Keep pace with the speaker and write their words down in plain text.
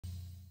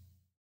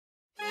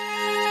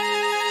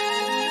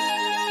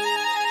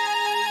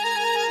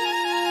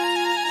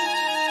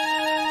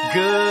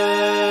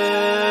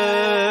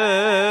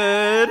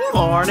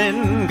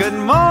morning, good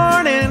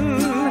morning.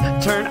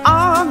 Turn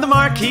on the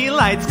marquee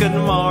lights. Good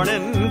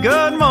morning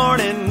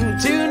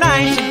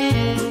tonight.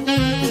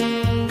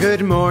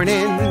 Good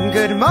morning,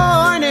 good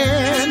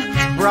morning.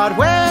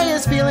 Broadway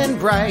is feeling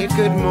bright.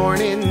 Good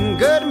morning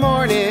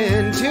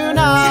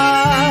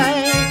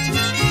tonight.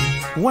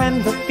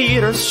 When the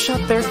theaters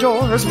shut their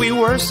doors, we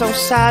were so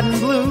sad and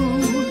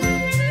blue.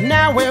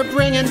 Now we're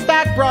bringing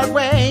back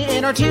Broadway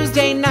in our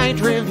Tuesday night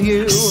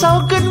review.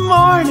 So good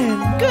morning.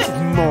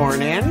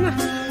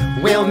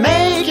 We'll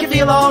make you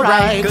feel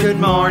alright. Good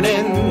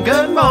morning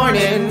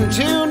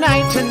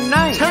tonight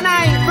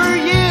for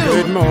you.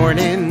 Good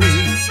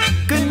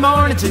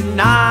morning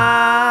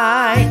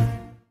tonight.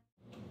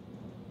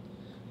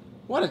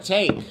 What a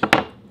take.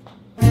 Good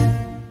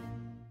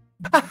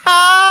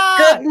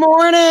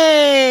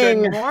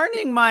morning. Good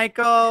morning,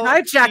 Michael.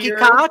 Hi, Jackie Cheers.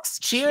 Cox.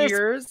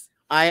 Cheers.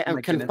 I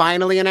can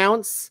finally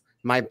announce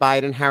my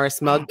Biden-Harris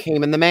mug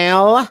came in the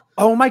mail.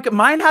 Oh my God,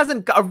 mine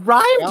hasn't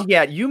arrived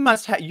yet. You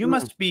must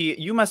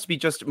be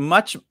just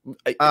much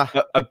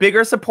a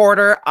bigger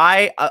supporter.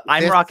 I'm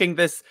rocking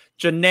this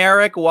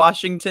generic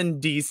Washington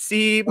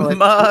D.C.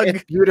 mug.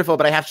 It's beautiful,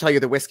 but I have to tell you,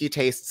 the whiskey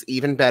tastes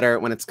even better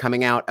when it's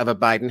coming out of a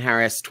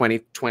Biden-Harris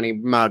 2020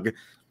 mug.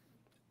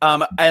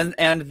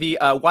 And the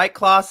White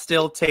Claw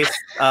still tastes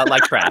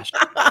like trash.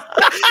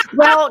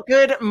 Well,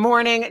 good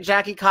morning,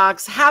 Jackie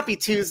Cox. Happy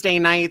Tuesday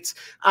night.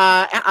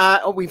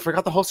 We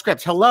forgot the whole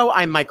script. Hello,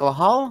 I'm Michael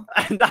Hull.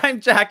 And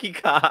I'm Jackie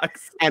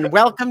Cox. And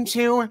welcome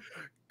to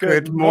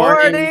Good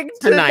Morning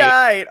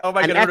Tonight. Oh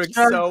my God, we're doing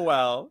so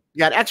well.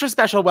 Yeah, an extra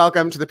special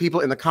welcome to the people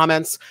in the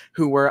comments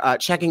who were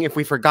checking if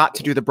we forgot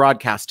to do the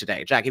broadcast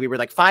today. Jackie, we were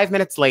like 5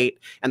 minutes late,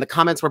 and the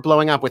comments were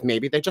blowing up with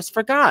maybe they just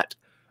forgot.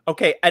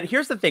 Okay, and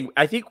here's the thing.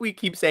 I think we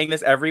keep saying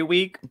this every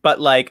week, but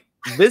like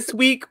this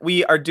week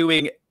we are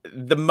doing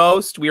the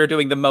most. We are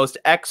doing the most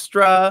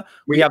extra.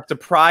 We have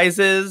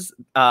surprises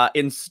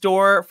in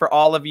store for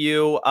all of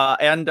you,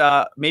 and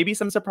maybe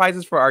some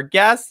surprises for our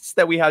guests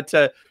that we had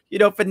to,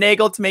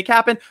 finagle to make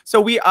happen.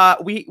 So we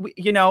apologize,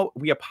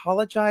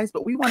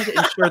 but we wanted to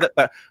ensure that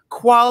the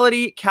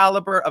quality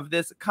caliber of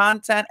this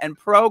content and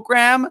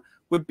program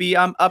would be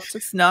up to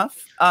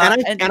snuff.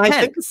 And I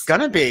think it's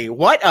gonna be.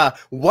 What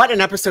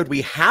an episode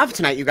we have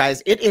tonight, you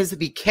guys. It is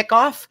the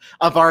kickoff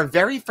of our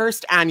very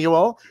first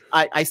annual,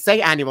 I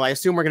say annual, I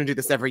assume we're gonna do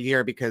this every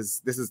year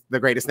because this is the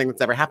greatest thing that's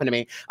ever happened to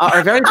me.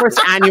 Our very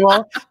first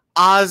annual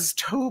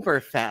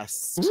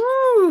Oztoberfest.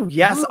 Ooh,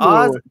 yes, Ooh.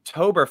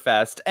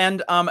 Oztoberfest.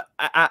 And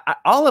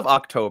all of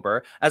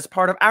October, as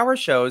part of our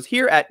shows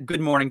here at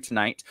Good Morning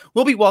Tonight,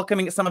 we'll be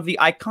welcoming some of the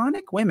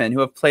iconic women who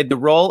have played the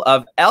role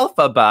of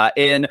Elphaba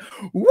in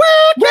Wicked!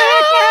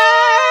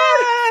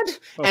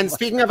 And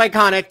speaking of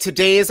iconic,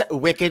 today's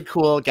wicked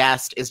cool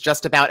guest is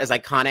just about as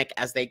iconic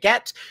as they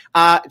get.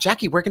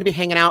 Jackie, we're going to be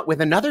hanging out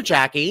with another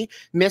Jackie,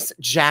 Miss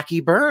Jackie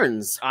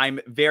Burns. I'm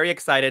very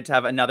excited to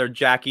have another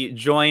Jackie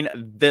join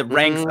the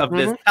ranks of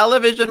this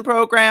television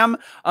program.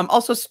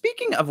 Also,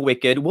 speaking of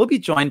Wicked, we'll be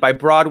joined by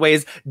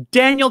Broadway's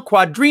Daniel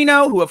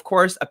Quadrino, who of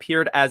course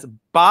appeared as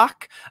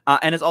Bach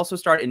and has also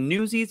starred in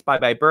Newsies, Bye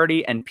Bye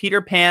Birdie, and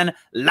Peter Pan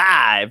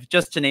Live,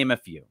 just to name a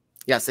few.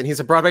 Yes, and he's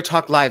a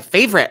Broadway-Talk Live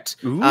favorite.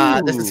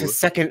 This is his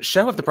second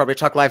show of the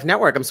Broadway-Talk Live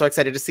network. I'm so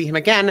excited to see him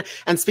again.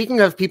 And speaking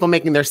of people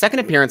making their second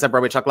appearance on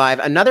Broadway-Talk Live,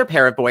 another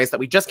pair of boys that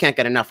we just can't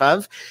get enough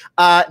of,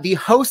 the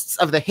hosts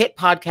of the hit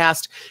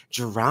podcast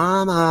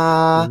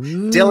Drama,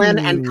 Dylan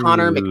and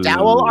Connor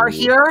MacDowell are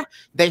here.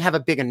 They have a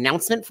big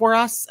announcement for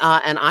us,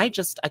 and I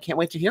can't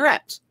wait to hear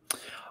it.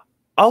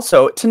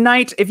 Also,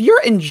 tonight, if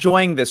you're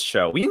enjoying this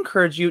show, we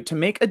encourage you to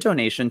make a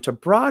donation to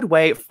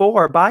Broadway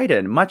for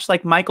Biden. Much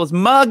like Michael's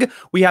mug,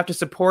 we have to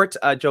support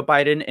Joe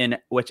Biden in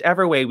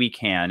whichever way we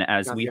can,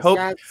 as we hope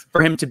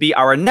for him to be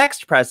our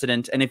next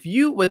president. And if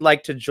you would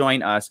like to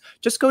join us,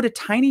 just go to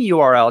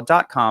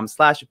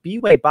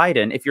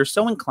tinyurl.com/BWayBiden if you're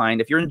so inclined.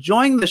 If you're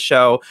enjoying the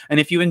show, and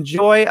if you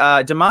enjoy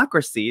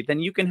democracy, then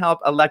you can help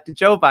elect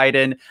Joe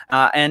Biden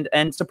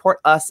and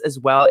support us as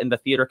well in the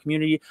theater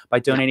community by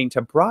donating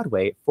to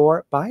Broadway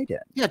for Biden.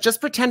 Yeah,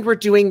 just pretend we're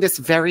doing this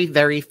very,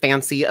 very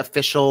fancy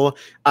official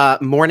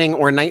morning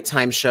or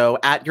nighttime show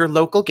at your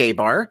local gay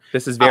bar.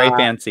 This is very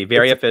fancy,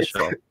 very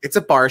official. It's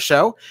a bar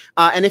show.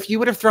 And if you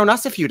would have thrown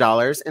us a few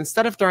dollars,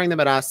 instead of throwing them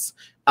at us,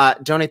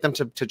 donate them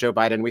to Joe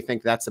Biden. We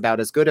think that's about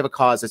as good of a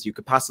cause as you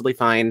could possibly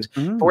find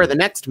for the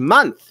next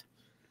month.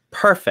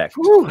 Perfect.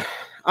 Whew.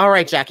 All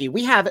right, Jackie,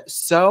 we have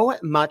so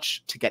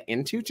much to get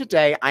into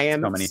today. I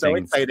am so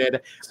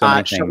excited.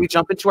 Shall we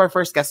jump into our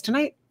first guest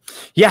tonight?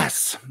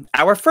 Yes,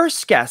 our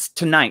first guest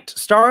tonight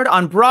starred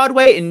on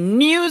Broadway in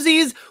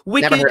Newsies,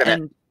 Wicked,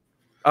 and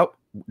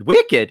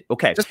Wicked.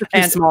 Okay, just a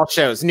few small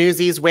shows: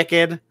 Newsies,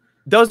 Wicked.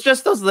 Those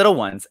little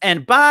ones.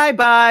 And Bye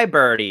Bye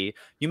Birdie.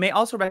 You may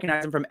also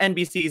recognize him from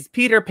NBC's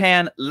Peter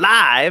Pan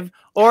Live,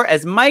 or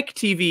as Mike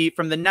TV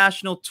from the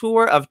national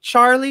tour of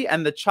Charlie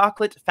and the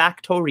Chocolate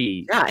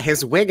Factory. Yeah,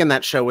 his wig in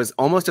that show was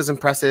almost as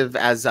impressive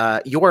as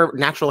your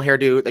natural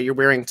hairdo that you're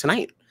wearing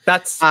tonight.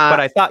 That's what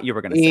I thought you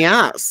were going to say.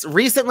 Yes.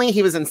 Recently,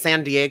 he was in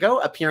San Diego,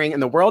 appearing in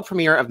the world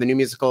premiere of the new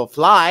musical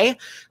Fly,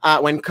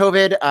 when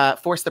COVID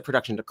forced the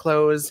production to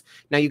close.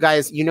 Now, you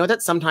guys, you know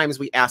that sometimes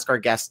we ask our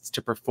guests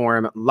to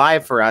perform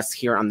live for us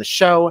here on the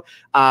show.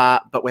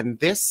 But when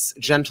this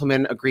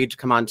gentleman agreed to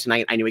come on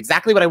tonight, I knew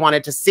exactly what I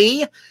wanted to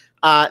see.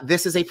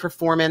 This is a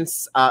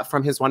performance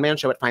from his one-man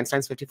show at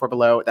Feinstein's 54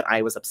 Below that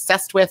I was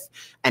obsessed with,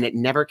 and it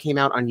never came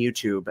out on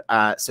YouTube.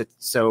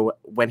 So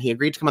when he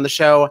agreed to come on the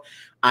show,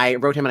 I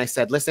wrote him and I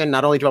said, listen,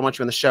 not only do I want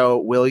you on the show,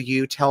 will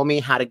you tell me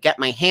how to get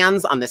my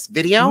hands on this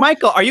video?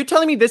 Michael, are you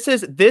telling me this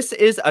is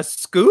a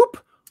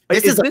scoop?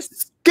 This is a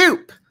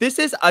scoop. This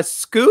is a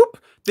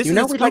scoop? This you is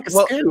know we like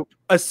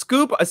a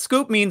scoop. A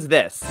scoop means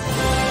this.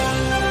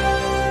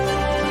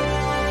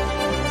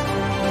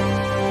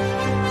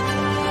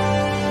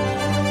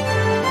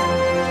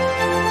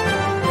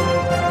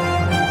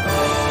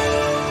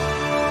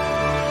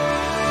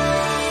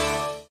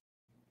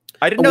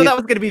 I didn't know that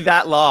was going to be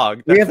that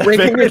long. We have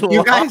breaking news,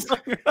 you guys.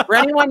 For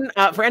anyone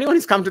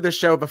who's come to this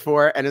show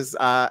before and is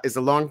a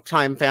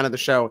longtime fan of the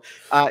show,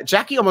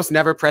 Jackie almost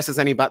never presses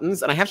any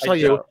buttons, and I have to tell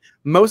you,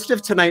 most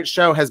of tonight's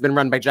show has been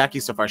run by Jackie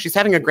so far. She's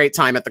having a great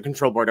time at the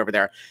control board over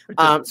there.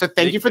 So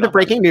thank you for the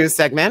breaking news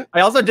segment.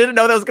 I also didn't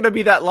know that was going to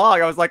be that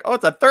long. I was like, oh,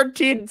 it's a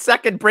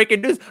 13-second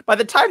breaking news. By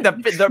the time the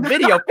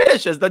video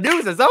finishes, the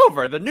news is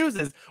over. The news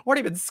has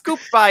already been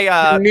scooped by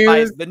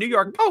the New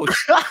York Post.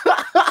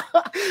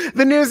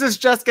 The news is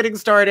just getting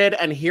started,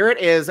 and here it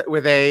is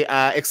with a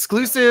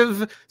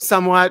exclusive,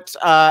 somewhat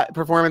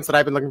performance that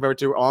I've been looking forward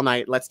to all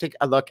night. Let's take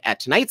a look at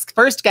tonight's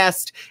first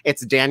guest.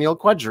 It's Daniel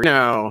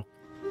Quadrino.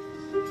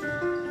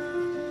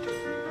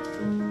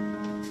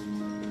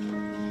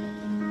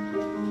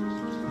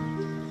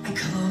 I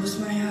close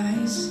my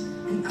eyes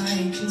and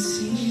I can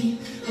see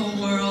a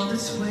world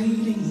that's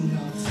waiting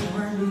up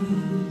for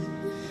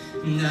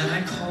me, that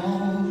I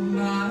call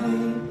my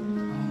own.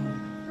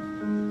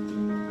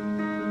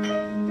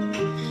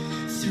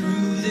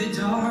 Through the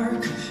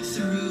dark,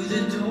 through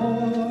the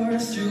door,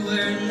 through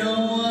where no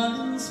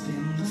one's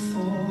been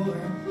before,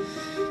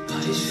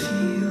 but it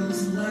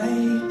feels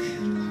like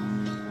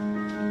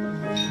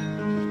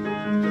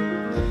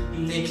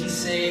home. They can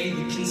say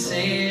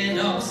it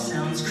all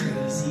sounds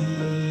crazy.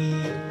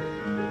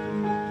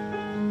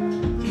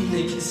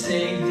 They can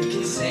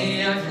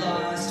say I've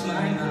lost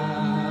my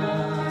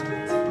mind.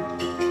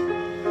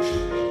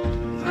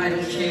 I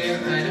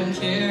don't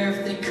care if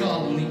they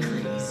call me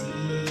crazy.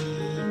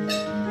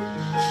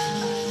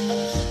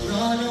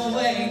 Run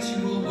away to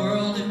a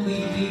world that we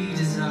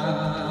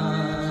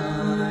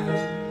designed.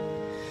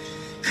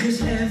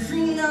 'Cause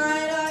every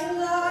night I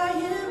lie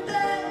in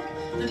bed,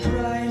 the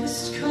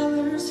brightest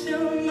colors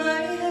fill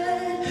my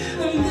head.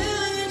 A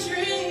million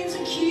dreams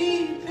are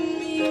keeping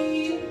me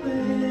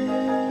awake.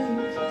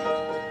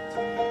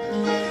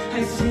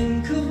 I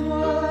think of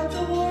what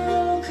the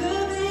world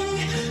could be,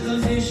 a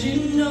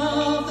vision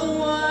of the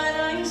one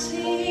I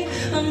see.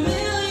 A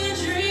million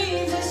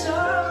dreams is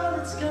all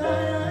it's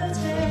gonna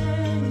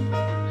take.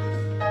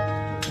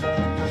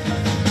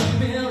 A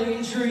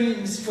million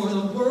dreams for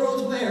the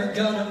world we're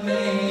gonna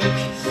make.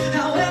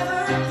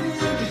 However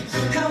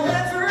big,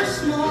 however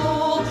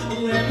small,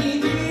 let me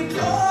be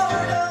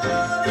part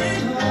of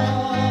it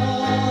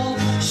all.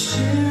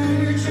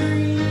 Share your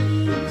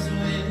dreams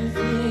with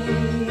me.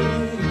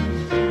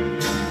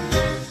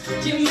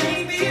 You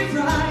may be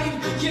right,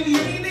 you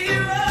may be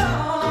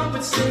wrong,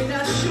 but say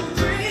that you'll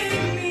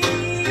bring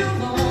me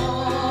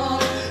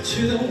along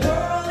to the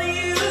world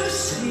you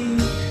see,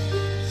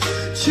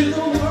 to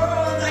the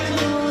world I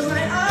close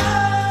my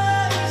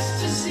eyes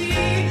to see.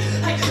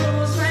 I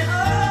close my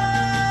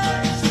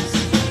eyes to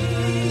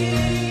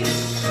see.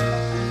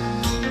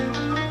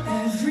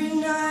 Every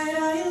night I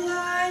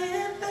lie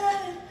in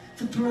bed,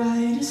 the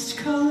brightest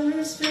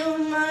colors fill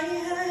my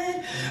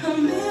head. A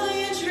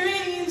million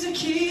dreams are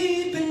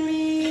keeping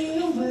me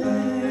awake.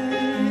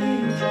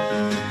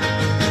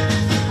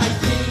 I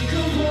think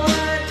of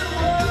what the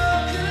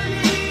world could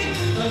be,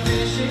 a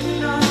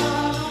vision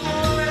of the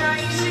one I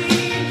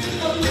see.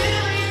 A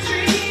million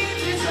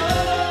dreams is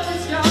all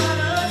it's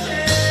gonna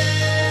take.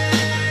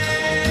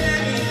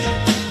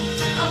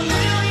 A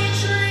million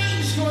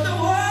dreams for the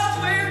world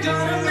we're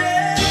gonna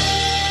make.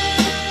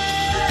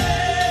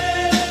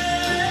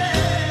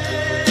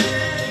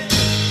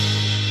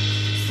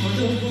 For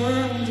the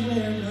world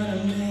we're gonna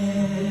make.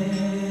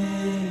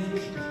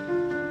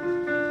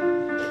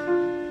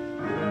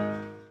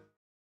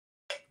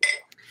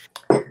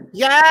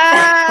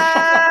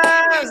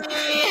 Yes!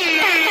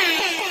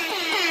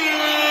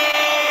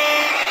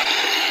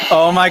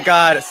 Oh my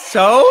God,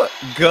 so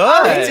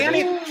good. Hey,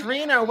 Danny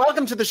Quadrino,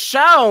 welcome to the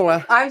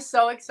show. I'm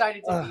so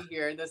excited to be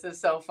here. This is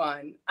so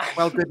fun.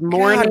 Well, good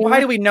morning. God, why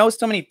do we know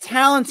so many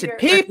talented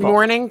people? Good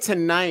morning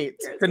tonight.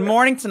 Good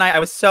morning tonight. I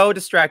was so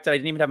distracted. I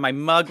didn't even have my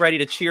mug ready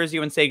to cheers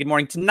you and say good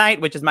morning tonight,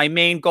 which is my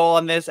main goal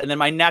on this. And then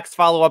my next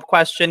follow-up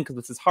question, because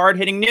this is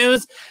hard-hitting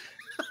news.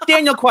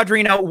 Daniel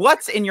Quadrino,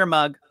 what's in your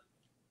mug?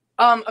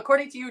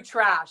 According to you,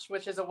 trash,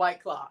 which is a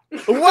White Claw.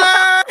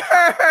 Word!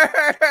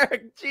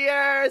 work.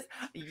 Cheers.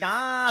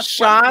 Yeah.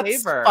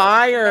 Shots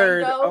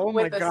fired. Mango Oh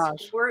my with gosh.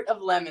 a squirt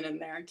of lemon in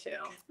there too.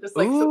 Just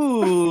like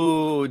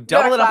Ooh,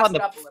 double it up on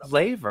the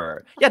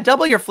flavor. Yeah,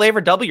 double your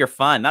flavor, double your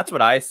fun. That's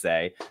what I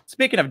say.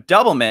 Speaking of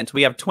doublemint,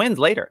 we have twins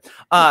later.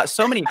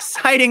 So many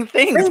exciting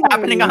things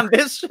happening on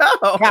this show.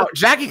 Wow,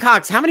 Jackie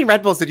Cox, how many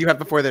Red Bulls did you have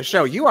before this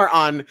show? You are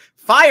on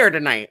fire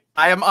tonight.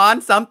 I am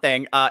on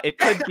something. It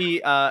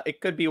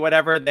could be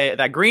whatever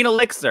that green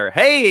elixir.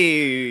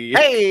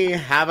 Hey,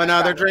 have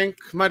another drink,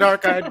 my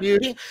dark-eyed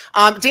beauty.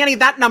 Danny,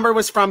 that number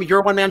was from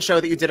your one-man show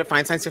that you did at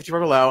Fine Science 54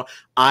 Below.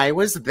 I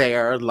was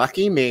there.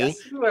 Lucky me.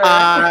 Yes, you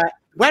were.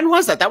 When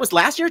was that? That was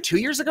last year, 2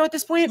 years ago at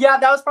this point? Yeah,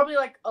 that was probably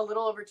like a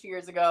little over 2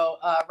 years ago,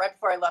 right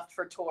before I left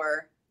for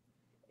tour.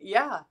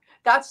 Yeah,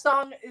 that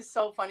song is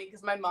so funny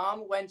because my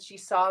mom, when she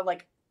saw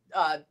like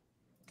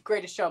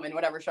Greatest Showman,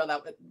 whatever show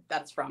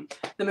that's from,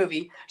 the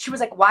movie, she was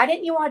like, why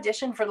didn't you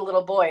audition for the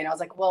little boy? And I was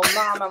like, well,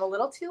 Mom, I'm a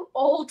little too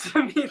old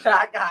to be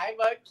that guy,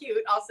 but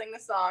cute. I'll sing the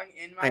song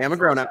in my I am a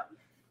grown-up.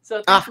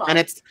 So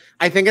and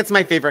I think it's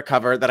my favorite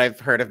cover that I've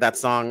heard of that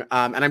song.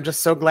 And I'm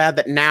just so glad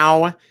that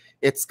now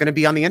it's going to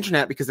be on the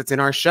internet because it's in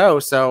our show.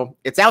 So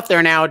it's out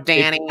there now,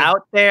 Danny. It's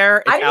out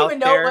there. I didn't even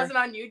know it wasn't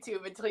on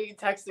YouTube until you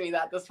texted me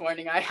that this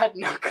morning. I had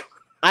no clue.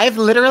 I've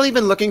literally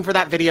been looking for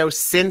that video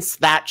since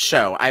that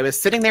show. I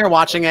was sitting there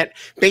watching it,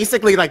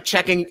 basically like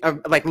checking,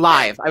 like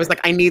live. I was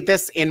like, I need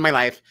this in my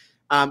life.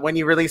 When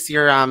you release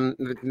your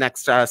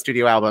next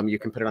studio album, you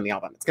can put it on the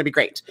album. It's gonna be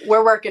great.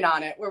 We're working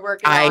on it. We're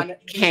working on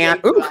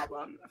the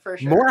album for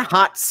sure. More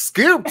hot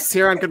scoops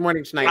here on Good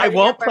Morning Tonight. I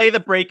won't play the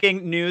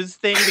breaking news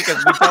thing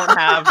because we don't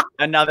have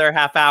another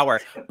half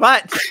hour.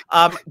 But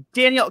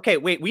Daniel, okay,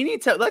 wait,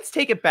 let's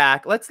take it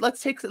back. Let's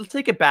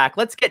take it back.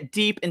 Let's get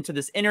deep into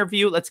this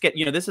interview. Let's get,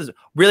 this is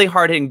really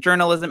hard-hitting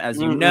journalism, as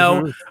you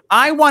know.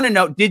 I want to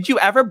know, did you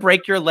ever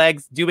break your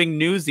legs doing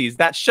Newsies?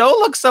 That show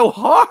looks so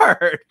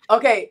hard.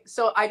 Okay,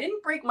 so I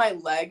didn't break my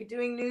leg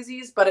doing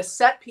Newsies, but a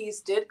set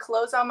piece did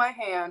close on my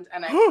hand,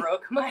 and I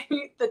broke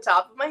the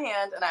top of my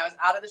hand, and I was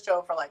out of the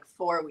show for like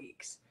 4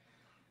 weeks.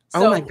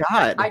 So oh my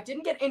God. I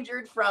didn't get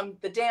injured from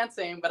the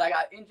dancing, but I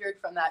got injured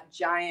from that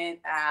giant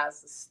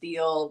ass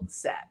steel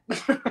set.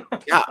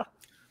 Yeah.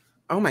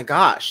 Oh my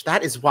gosh,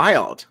 that is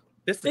wild.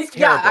 This is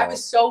terrible. Yeah, I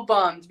was so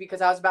bummed because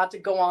I was about to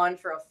go on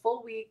for a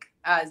full week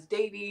as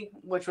Davey,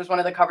 which was one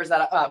of the covers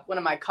that one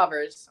of my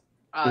covers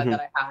that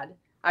I had.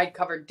 I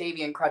covered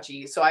Davey and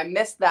Crutchy, so I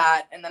missed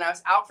that, and then I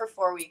was out for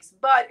 4 weeks,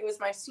 but it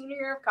was my senior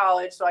year of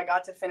college, so I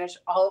got to finish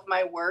all of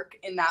my work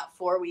in that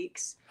 4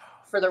 weeks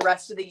for the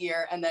rest of the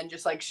year, and then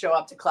just like show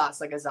up to class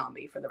like a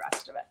zombie for the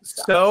rest of it.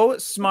 So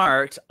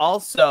smart.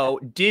 Also,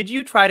 did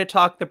you try to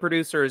talk the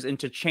producers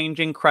into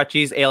changing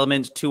Crutchy's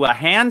ailment to a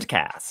hand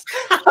cast?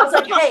 I was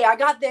like, hey, I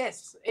got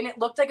this, and it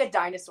looked like a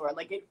dinosaur.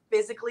 Like it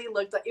physically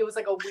looked like, it was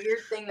like a weird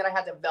thing that I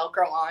had to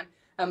Velcro on,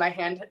 and my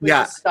hand was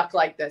just stuck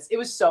like this.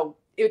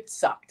 It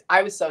sucked.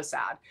 I was so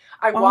sad.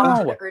 I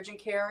walked to the urgent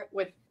care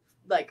with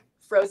like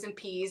frozen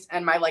peas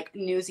and my like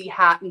Newsy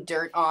hat and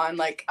dirt on.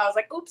 Like I was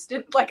like, oops,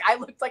 I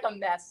looked like a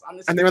mess on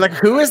the street. And they were like,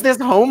 who is this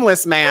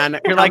homeless man?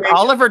 You're like,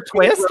 Oliver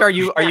Twist? Are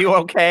you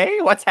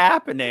okay? What's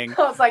happening?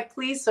 I was like,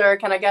 please, sir,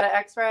 can I get an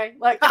x-ray?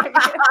 Like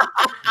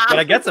Can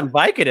I get some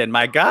Vicodin?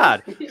 My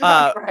God.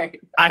 Right.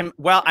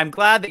 I'm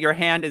glad that your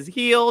hand is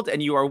healed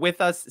and you are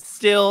with us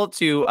still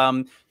to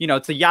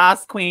to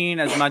Yas Queen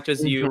as much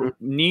as you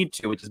need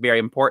to, which is very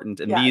important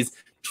in these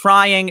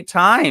trying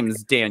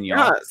times, Daniel.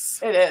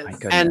 Yes, it is.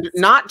 And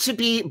not to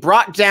be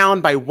brought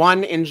down by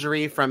one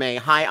injury from a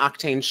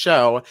high-octane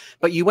show,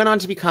 but you went on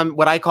to become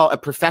what I call a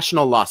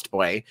professional Lost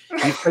Boy.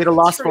 You played a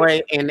Lost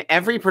Boy in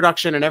every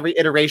production and every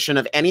iteration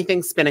of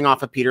anything spinning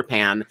off of Peter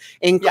Pan,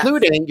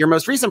 including your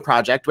most recent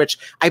project, which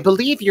I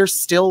believe you're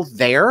still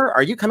there.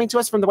 Are you coming to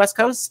us from the West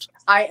Coast?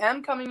 I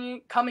am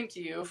coming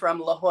to you from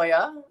La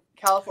Jolla,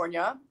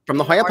 California. From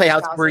La Jolla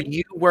Playhouse, where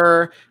you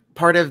were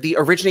part of the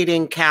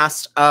originating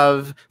cast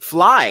of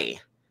Fly.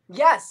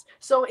 Yes.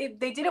 So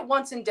they did it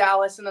once in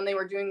Dallas, and then they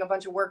were doing a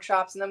bunch of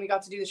workshops, and then we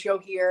got to do the show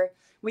here.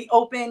 We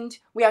opened,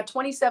 we had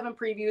 27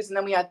 previews, and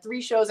then we had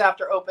 3 shows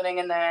after opening,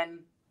 and then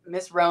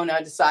Miss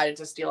Rona decided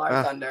to steal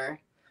our thunder.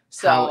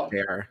 So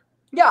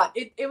yeah,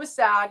 it was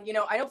sad.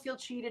 I don't feel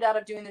cheated out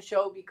of doing the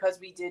show because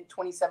we did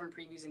 27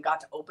 previews and got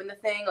to open the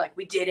thing. Like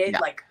we did it,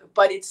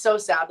 but it's so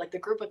sad. Like the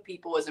group of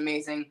people was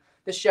amazing.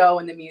 The show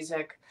and the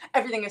music,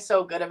 everything is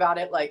so good about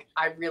it. Like,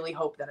 I really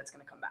hope that it's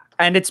going to come back.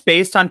 And it's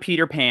based on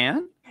Peter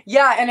Pan?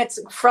 Yeah, and it's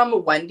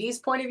from Wendy's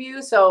point of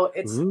view. So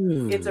it's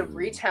a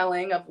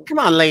retelling of... Come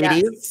on,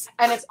 ladies. Yes.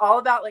 And it's all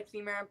about, like,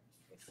 female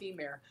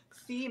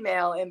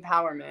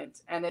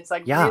empowerment. And it's,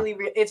 like,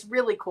 it's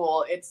really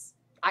cool. It's...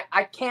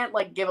 I can't,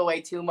 like, give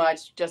away too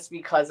much just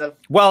because of...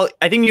 Well,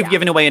 I think you've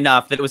given away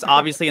enough that it was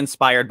obviously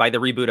inspired by the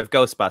reboot of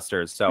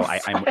Ghostbusters. So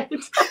I'm...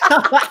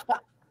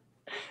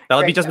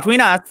 That'll be just between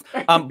us.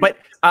 But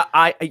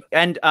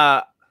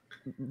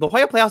La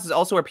Jolla Playhouse is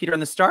also where Peter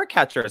and the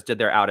Starcatchers did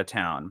their Out of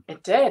Town.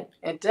 It did.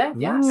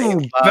 Yes.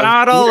 Ooh,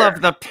 Battle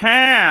of the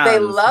Pans. They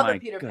love My a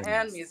Peter goodness.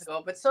 Pan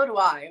musical, but so do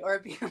I.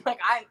 Or like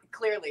I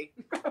clearly.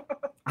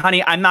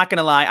 Honey, I'm not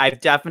gonna lie. I've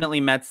definitely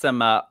met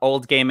some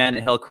old gay men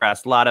at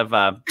Hillcrest. A lot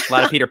of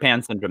Peter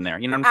Pan syndrome there.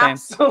 You know what I'm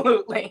saying?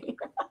 Absolutely.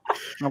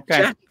 Okay.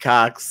 Jack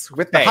Cox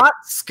with the hot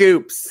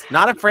scoops.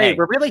 Not afraid. Hey.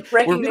 We're really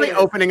News.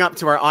 opening up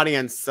to our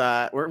audience.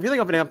 We're really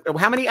opening up.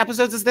 How many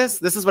episodes is this?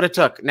 This is what it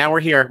took. Now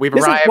we're here. We've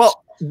arrived.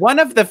 One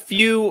of the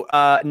few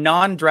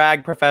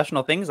non-drag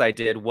professional things I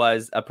did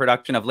was a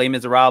production of Les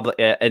Miserables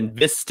in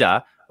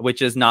Vista,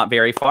 which is not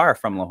very far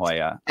from La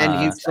Jolla.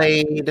 And you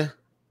played...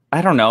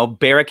 I don't know,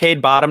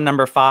 Barricade Bottom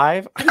number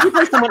 5.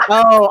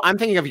 Oh, I'm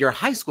thinking of your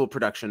high school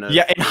production.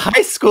 Yeah, in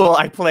high school,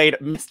 I played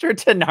Mr.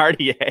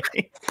 Thenardier.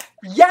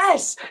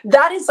 Yes,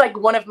 that is like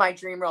one of my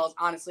dream roles,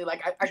 honestly.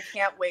 Like, I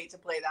can't wait to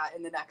play that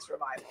in the next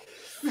revival.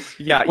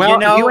 Yeah, well, you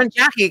know, you and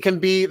Jackie can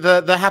be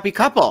the happy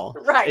couple.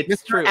 Right.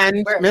 It's true.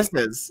 And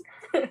Mrs.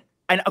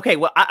 And okay,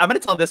 well, I'm going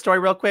to tell this story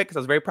real quick because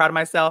I was very proud of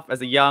myself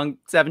as a young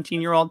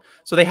 17-year-old.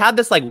 So they had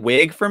this like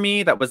wig for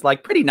me that was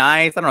like pretty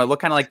nice. I don't know, it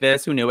looked kind of like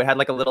this. Who knew? It had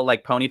like a little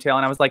like ponytail.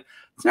 And I was like,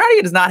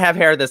 Thenardier does not have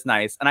hair this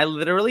nice. And I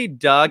literally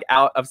dug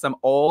out of some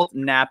old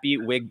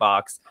nappy wig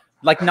box,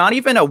 like not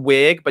even a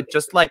wig, but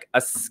just like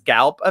a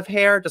scalp of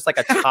hair, just like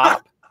a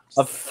top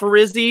of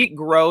frizzy,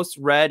 gross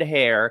red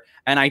hair.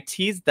 And I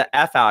teased the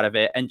F out of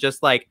it and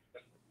just like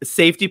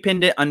safety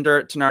pinned it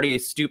under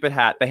Thenardier's stupid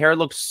hat. The hair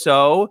looked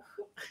so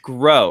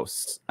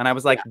gross, and I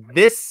was like,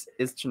 "This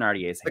is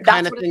Thenardier's hair." The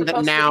kind of thing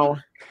that now,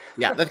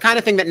 the kind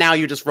of thing that now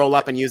you just roll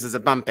up and use as a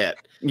bump it.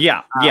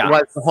 Yeah,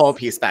 was the whole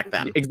piece back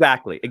then.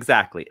 Exactly.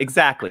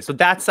 So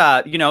that's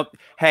you know,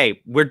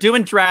 hey, we're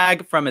doing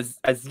drag from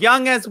as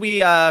young as we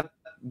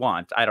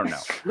want. I don't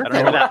know. I don't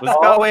know where that was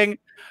going.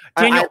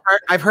 Daniel,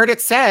 I've heard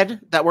it said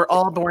that we're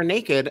all born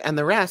naked and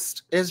the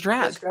rest is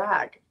drag.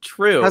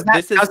 True. How's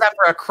that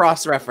for a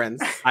cross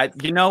reference?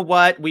 You know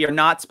what? We are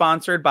not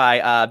sponsored by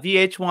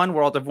VH1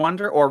 World of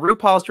Wonder or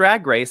RuPaul's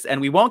Drag Race, and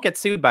we won't get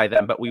sued by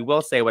them, but we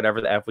will say whatever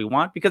the F we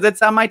want because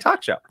it's on my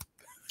talk show.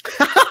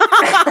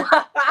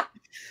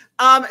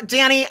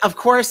 Danny, of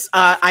course,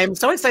 I'm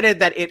so excited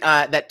that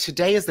that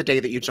today is the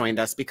day that you joined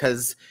us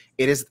because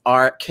it is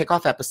our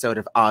kickoff episode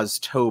of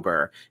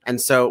Oztober. And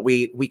so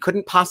we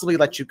couldn't possibly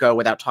let you go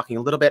without talking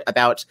a little bit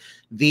about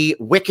the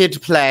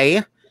Wicked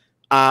play,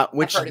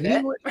 which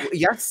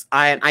yes,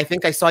 I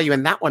think I saw you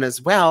in that one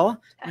as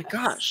well. Yes. Oh my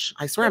gosh,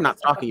 I swear I'm not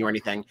stalking you or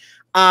anything.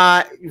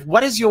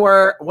 What is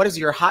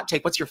your hot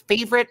take? What's your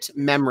favorite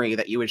memory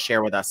that you would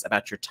share with us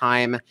about your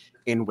time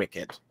in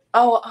Wicked?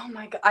 Oh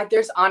my God.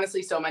 There's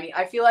honestly so many.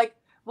 I feel like,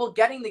 well,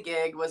 getting the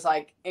gig was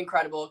like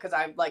incredible because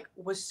I like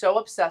was so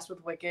obsessed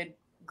with Wicked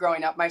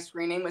growing up. My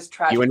screening was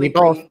Tragically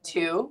Green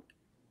 2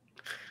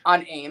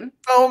 on AIM.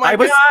 Oh my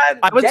God.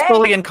 I was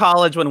fully in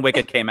college when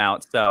Wicked came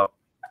out, so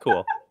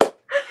cool.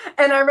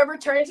 And I remember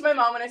turning to my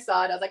mom when I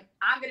saw it. I was like,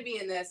 I'm going to be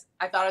in this.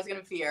 I thought I was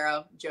going to be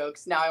Fiero.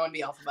 Jokes. Now I want to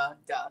be Elphaba.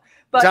 Duh.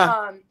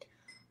 But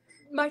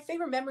my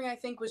favorite memory, I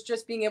think, was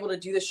just being able to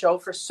do the show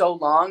for so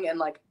long. And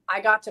like,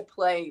 I got to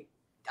play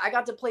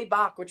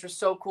Bach, which was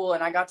so cool.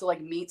 And I got to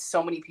like meet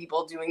so many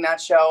people doing that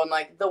show. And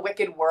like the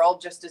Wicked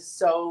world just is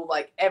so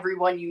like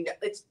everyone, you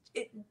know,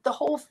 the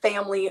whole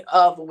family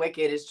of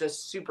Wicked is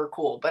just super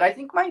cool. But I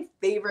think my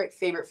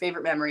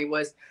favorite memory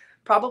was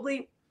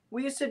probably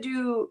we used to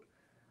do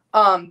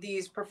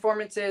these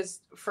performances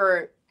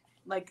for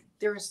like,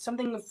 there was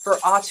something for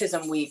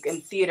Autism Week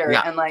in theater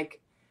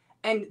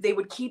and they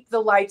would keep the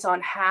lights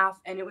on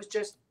half and it was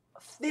just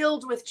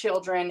filled with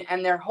children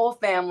and their whole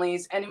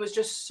families. And it was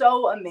just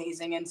so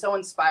amazing and so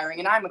inspiring.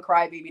 And I'm a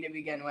crybaby to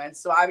begin with.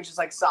 So I was just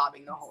like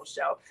sobbing the whole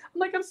show. I'm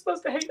like, I'm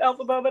supposed to hate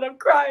Elphaba, but I'm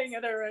crying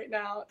at her right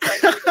now.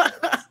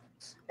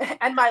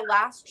 And my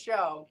last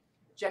show,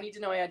 Jenny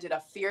DeNoia did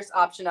a fierce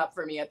option up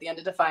for me at the end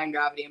of Defying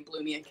Gravity and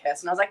blew me a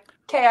kiss. And I was like,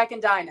 okay, I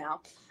can die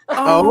now.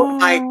 Oh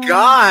my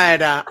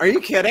God. Are you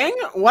kidding?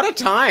 What a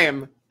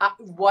time.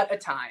 What a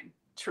time.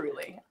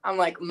 Truly. I'm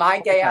like, my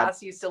gay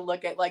ass used to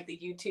look at like the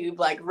YouTube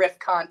like riff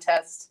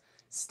contests,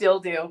 still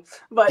do.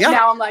 But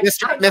now I'm like,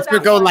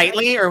 Mr. Go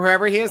Lightly or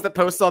whoever he is that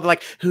posts all the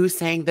like, who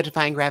sang the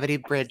Defying Gravity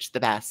bridge the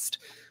best?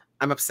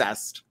 I'm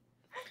obsessed.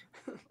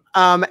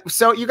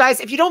 So you guys,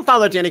 if you don't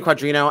follow Danny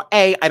Quadrino,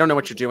 A, I don't know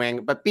what you're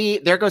doing, but B,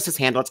 there goes his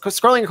handle. It's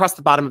scrolling across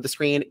the bottom of the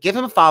screen. Give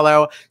him a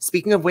follow.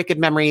 Speaking of Wicked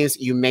memories,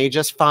 you may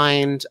just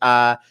find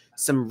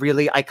some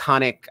really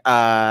iconic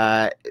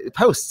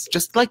posts.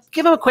 Just like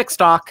give him a quick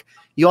stalk.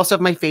 You also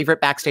have my favorite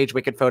backstage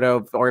Wicked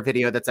photo or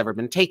video that's ever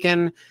been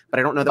taken, but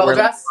I don't know that we're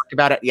allowed to talk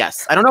about it.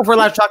 Yes. I don't know if we're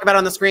allowed to talk about it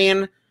on the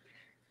screen.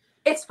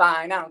 It's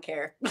fine. I don't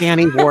care.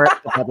 Danny wore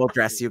the bubble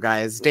dress, you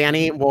guys.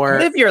 Danny wore...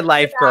 Live your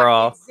life,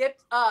 girl.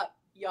 Zipped up,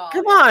 y'all.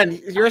 Come on.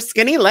 You're a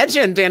skinny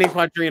legend, Danny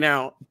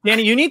Quadrino.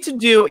 Danny, you need to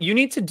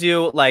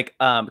do like,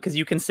 because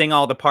you can sing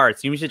all the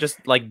parts. You should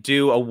just like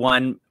do a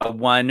one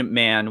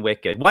man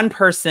Wicked, one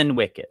person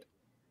Wicked.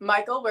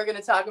 Michael, we're going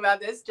to talk about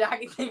this.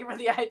 Jackie, thank you for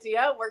the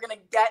idea. We're going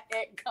to get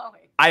it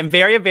going. I'm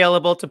very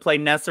available to play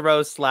Nessa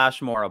Rose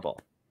 /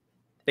 Morrible.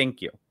 Thank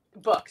you.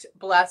 Booked,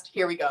 blessed.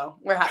 Here we go.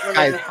 We're we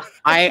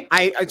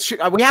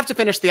have to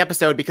finish the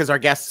episode because our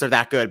guests are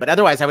that good. But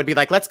otherwise, I would be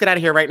like, let's get out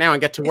of here right now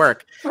and get to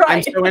work.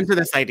 Right. I'm so into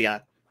this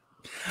idea.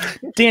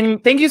 Danny,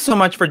 thank you so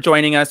much for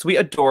joining us. We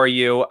adore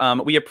you.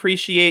 We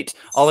appreciate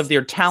all of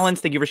your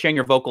talents. Thank you for sharing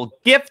your vocal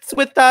gifts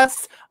with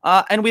us.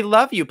 And we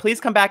love you.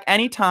 Please come back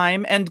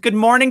anytime. And good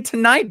morning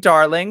tonight,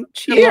 darling.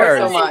 Cheers. Thank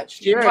you so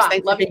much. Cheers.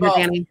 Thanks love for you being both.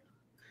 here, Danny.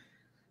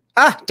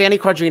 Danny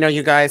Quadrino,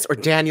 you guys, or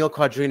Daniel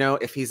Quadrino,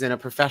 if he's in a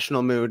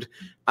professional mood.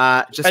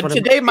 And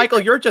today, Michael,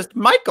 you're just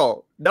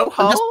Michael. No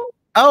Hull?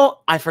 Oh,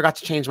 I forgot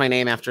to change my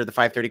name after the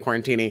 5:30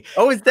 quarantini.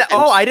 Oh, is that?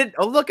 Oh, I didn't.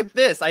 Oh, look at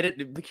this. I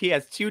didn't. He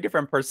has two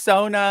different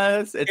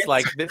personas. It's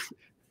like this.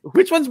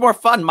 Which one's more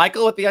fun,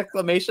 Michael with the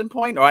exclamation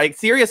point, or like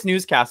serious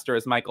newscaster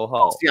is Michael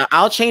Hull? Yeah,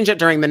 I'll change it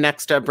during the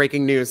next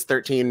breaking news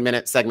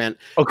 13-minute segment.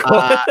 Oh, cool.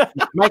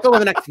 Michael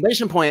with an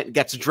exclamation point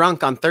gets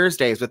drunk on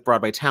Thursdays with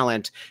Broadway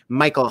Talent.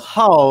 Michael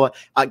Hull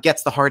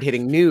gets the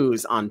hard-hitting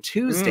news on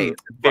Tuesdays.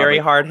 Very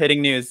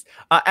hard-hitting news.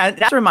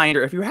 And as a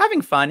reminder, if you're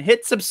having fun,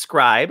 hit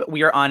subscribe.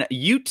 We are on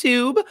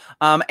YouTube,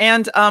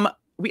 and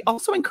we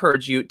also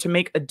encourage you to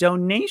make a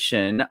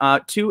donation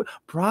to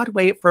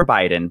Broadway for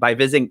Biden by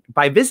visiting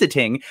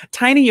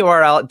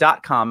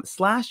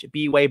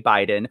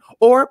tinyurl.com/bwaybiden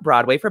or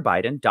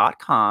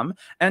broadwayforbiden.com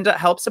and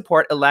help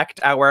support elect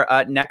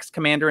our next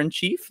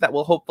commander-in-chief that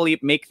will hopefully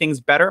make things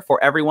better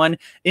for everyone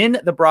in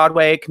the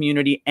Broadway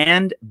community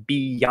and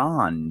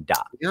beyond.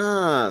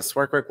 Yes,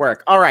 work.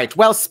 All right.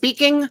 Well,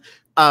 speaking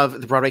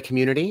of the Broadway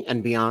community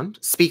and beyond,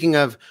 speaking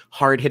of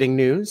hard-hitting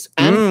news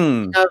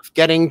and of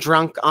getting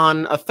drunk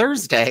on a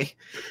Thursday,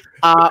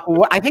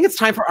 I think it's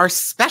time for our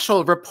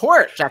special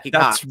report, Jackie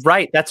Cox.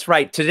 That's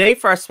right. Today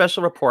for our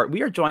special report,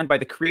 we are joined by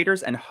the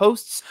creators and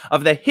hosts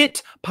of the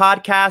hit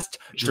podcast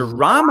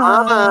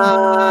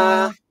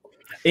Drama.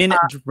 In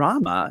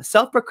drama,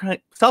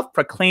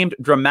 self-proclaimed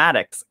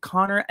dramatics,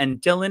 Connor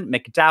and Dylan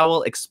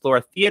MacDowell explore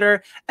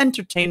theater,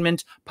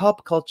 entertainment,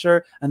 pop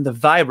culture, and the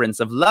vibrance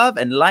of love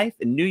and life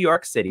in New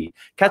York City,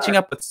 catching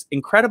up with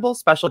incredible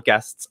special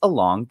guests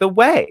along the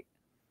way.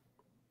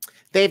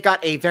 They've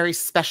got a very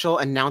special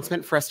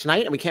announcement for us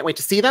tonight, and we can't wait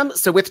to see them.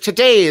 So with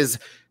today's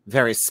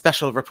very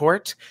special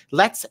report,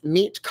 let's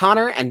meet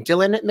Connor and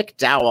Dylan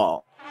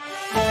MacDowell.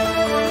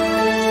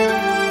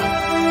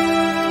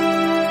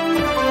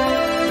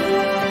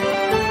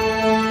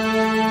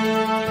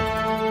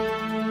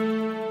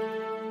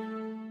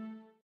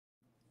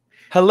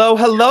 Hello.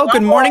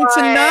 Good morning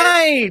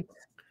tonight.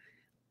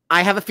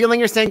 I have a feeling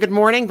you're saying good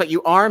morning, but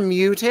you are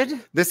muted.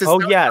 This is so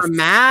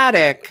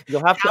dramatic.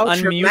 You'll have to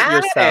unmute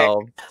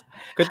yourself.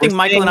 Good thing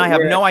Michael and I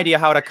have no idea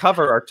how to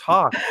cover or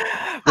talk.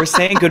 We're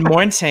saying good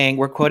morning.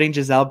 We're quoting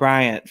Giselle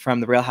Bryant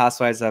from The Real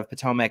Housewives of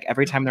Potomac.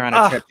 Every time they're on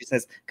a trip, she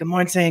says, good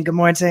morning, good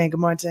morning, good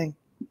morning.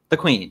 The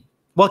queen.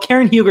 Well,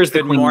 Karen Huger's the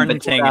queen. Good morning.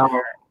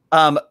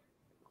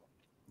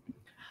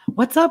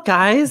 What's up,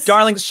 guys?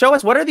 Darlings, show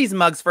us, what are these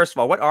mugs, first of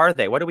all? What are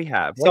they? What do we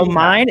have? So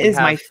mine is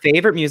my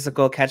favorite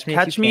musical, Catch Me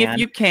If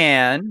You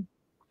Can.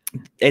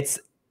 It's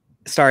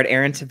starred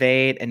Aaron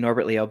Tveit and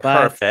Norbert Leo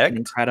Butz. Perfect. An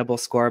incredible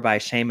score by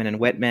Shaman and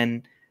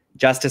Whitman.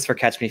 Justice for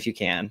Catch Me If You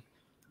Can.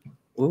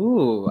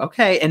 Ooh,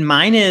 okay. And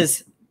mine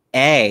is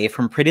A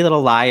from Pretty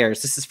Little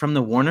Liars. This is from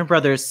the Warner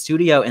Brothers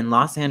studio in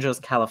Los Angeles,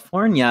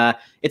 California.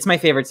 It's my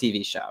favorite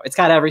TV show. It's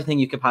got everything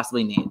you could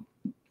possibly need.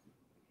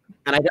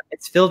 And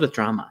it's filled with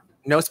drama.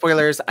 No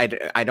spoilers. I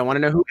don't want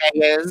to know who A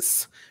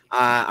is.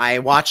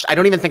 I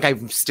don't even think I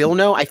still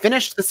know. I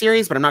finished the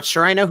series, but I'm not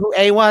sure I know who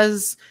A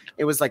was.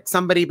 It was like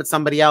somebody, but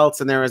somebody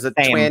else. And there was a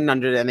twin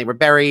and they were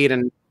buried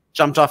and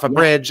jumped off a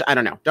bridge. I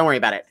don't know. Don't worry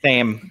about it.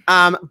 Same.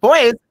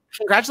 Boys,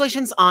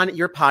 congratulations on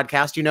your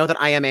podcast. You know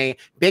that I am a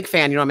big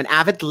fan. You know, I'm an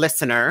avid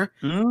listener.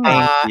 Thank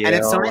you. And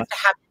it's so nice to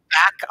have you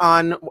back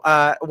on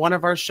one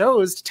of our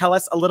shows to tell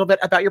us a little bit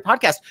about your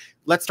podcast.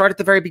 Let's start at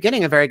the very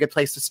beginning. A very good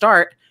place to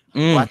start.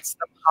 What's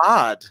the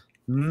pod?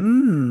 Oh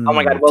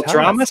my God. Well,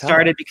 drama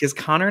started because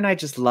Connor and I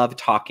just love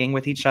talking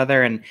with each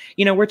other. And,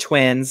 you know, we're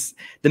twins.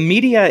 The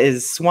media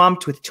is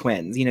swamped with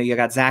twins. You know, you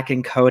got Zach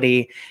and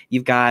Cody.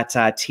 You've got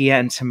Tia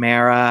and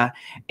Tamara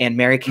and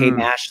Mary-Kate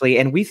and Ashley.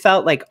 And we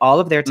felt like all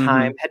of their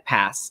time had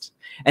passed.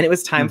 And it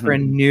was time for a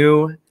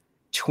new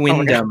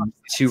twindom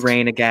to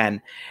reign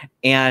again.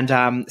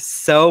 And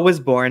so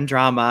was born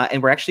drama.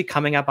 And we're actually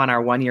coming up on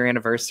our 1-year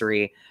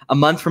anniversary a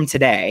month from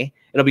today.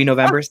 It'll be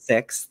November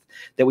 6th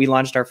that we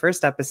launched our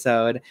first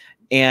episode.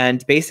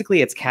 And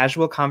basically it's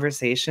casual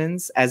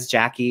conversations, as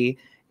Jackie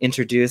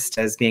introduced,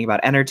 as being about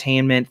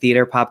entertainment,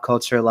 theater, pop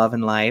culture, love,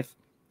 and life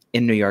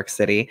in New York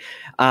City.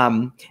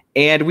 And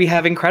we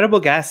have incredible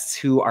guests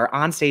who are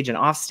on stage and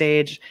off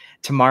stage.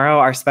 Tomorrow,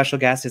 our special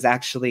guest is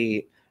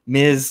actually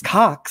Ms.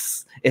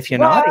 Cox, if you're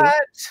naughty.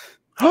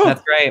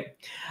 That's right.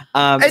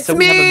 It's so me!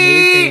 We have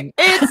amazing...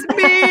 It's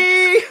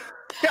me!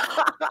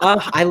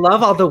 I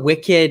love all the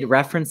Wicked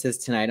references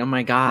tonight. Oh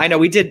my God. I know,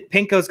 we did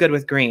Pink Goes Good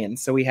with Green,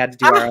 so we had to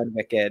do our own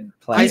Wicked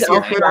play.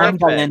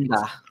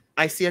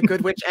 I see a good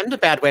witch and a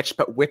bad witch,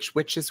 but which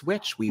witch is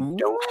which? We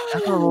don't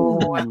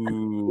know.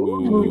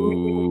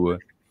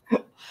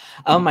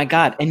 Oh my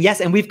God. And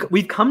yes, and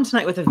we've come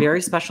tonight with a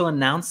very special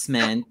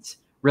announcement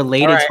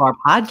related to our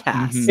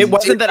podcast. It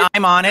wasn't that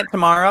I'm on it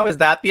tomorrow. Is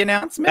that the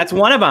announcement? That's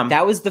one of them.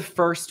 That was the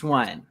first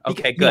one.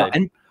 Okay, good.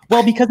 And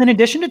well, because in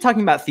addition to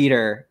talking about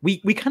theater, we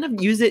kind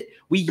of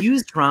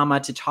use drama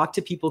to talk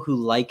to people who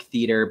like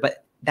theater,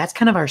 but that's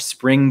kind of our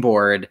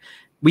springboard.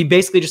 We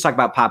basically just talk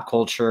about pop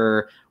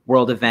culture,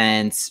 world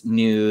events,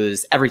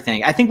 news,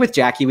 everything. I think with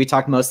Jackie, we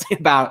talk mostly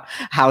about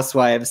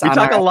housewives. We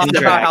talk a lot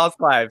about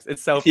housewives.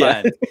 It's so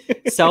fun. Yeah.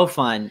 So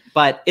fun.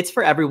 But it's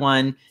for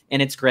everyone,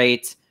 and it's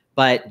great.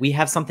 But we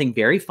have something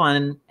very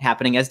fun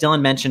happening. As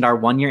Dylan mentioned, our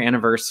 1-year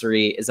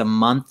anniversary is a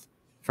month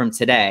from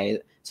today.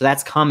 So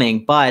that's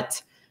coming.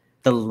 But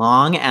the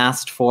long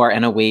asked for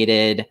and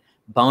awaited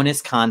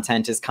bonus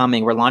content is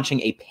coming. We're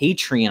launching a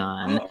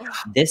Patreon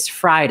this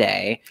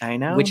Friday. I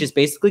know. Which is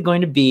basically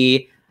going to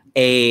be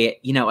a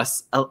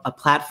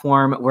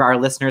platform where our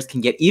listeners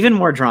can get even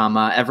more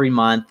drama every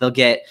month. They'll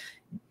get,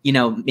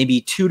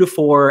 maybe 2 to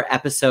 4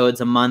 episodes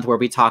a month where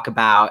we talk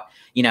about,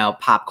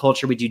 pop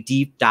culture. We do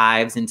deep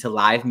dives into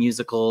live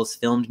musicals,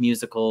 filmed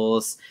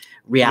musicals,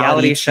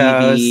 reality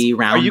shows.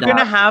 Are you going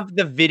to have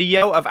the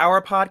video of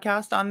our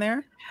podcast on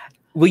there?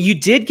 Well, you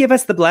did give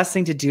us the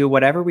blessing to do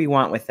whatever we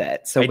want with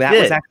it. So that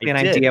was actually an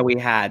idea we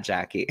had,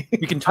 Jackie.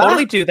 You can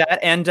totally do that.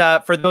 And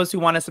for those who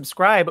want to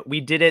subscribe,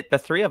 we did it, the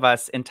 3 of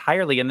us,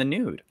 entirely in the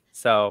nude.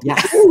 So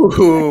yes.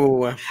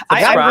 Ooh. I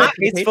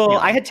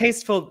had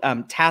tasteful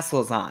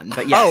tassels on,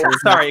 but yes. Oh,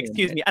 sorry,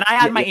 excuse me. And I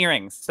had my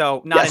earrings,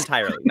 so not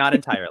entirely.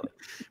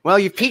 Well,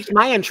 you've piqued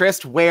my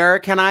interest. Where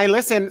can I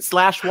listen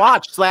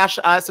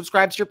 /watch /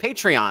 subscribe to your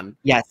Patreon?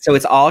 Yes, so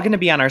it's all going to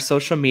be on our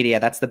social media.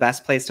 That's the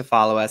best place to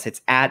follow us.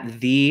 It's at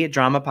The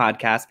Drama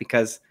Podcast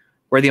because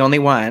we're the only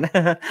one.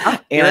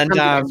 And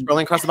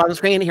scrolling across the bottom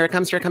screen. Here it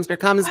comes.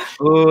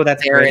 Oh,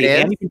 that's there great. it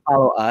is. And you can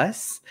follow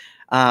us.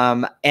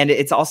 And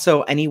it's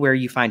also anywhere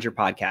you find your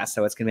podcast.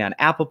 So it's going to be on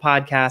Apple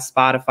Podcasts,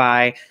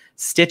 Spotify,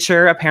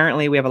 Stitcher.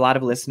 Apparently, we have a lot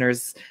of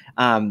listeners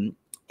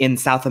in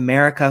South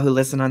America who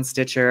listen on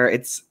Stitcher.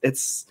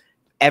 It's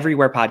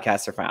everywhere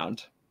podcasts are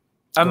found.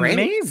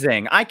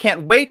 Amazing. I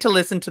can't wait to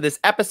listen to this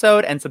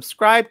episode and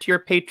subscribe to your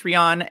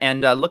Patreon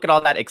and look at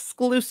all that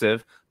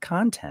exclusive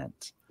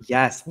content.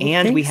 Yes. Well,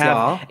 and we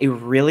have a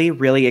really,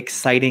 really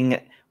exciting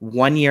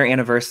 1-year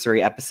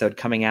anniversary episode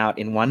coming out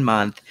in 1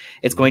 month.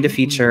 It's going to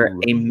feature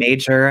a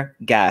major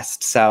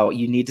guest. So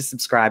you need to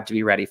subscribe to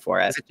be ready for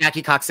it. Is it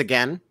Jackie Cox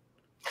again?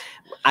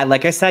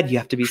 Like I said, you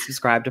have to be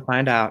subscribed to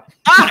find out.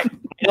 I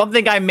don't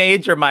think I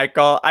major,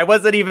 Michael. I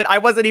wasn't even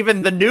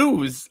the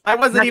news. I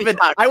wasn't even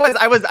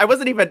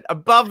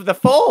above the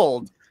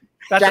fold.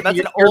 That's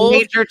an old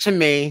major to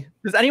me.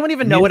 Does anyone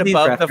even know Newsies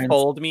what above reference. the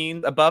fold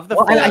means? Above the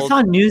fold. I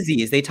saw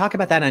Newsies. They talk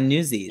about that on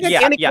Newsies. Yeah.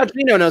 Danny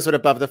Quadrino knows what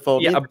above the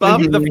fold means. Yeah,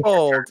 above the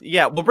fold.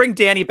 Yeah, we'll bring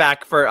Danny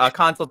back for a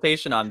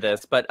consultation on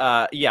this. But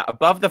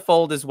above the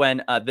fold is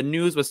when the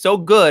news was so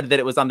good that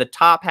it was on the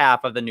top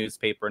half of the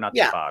newspaper, not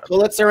the bottom.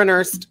 Pulitzer and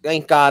Ernst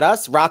ain't got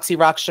us. Roxy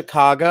Rocks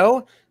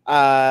Chicago.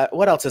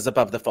 What else is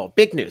above the fold?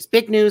 Big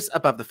news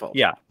above the fold.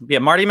 Yeah.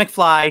 Marty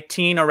McFly,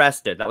 teen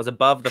arrested. That was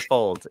above the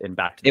fold in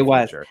Back to the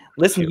Future.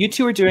 Listen, you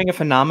two are doing a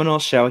phenomenal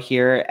show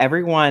here.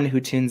 Everyone who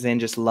tunes in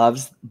just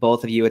loves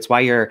both of you. It's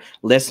why your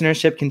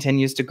listenership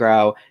continues to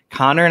grow.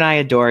 Connor and I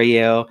adore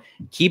you.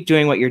 Keep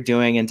doing what you're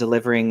doing and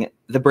delivering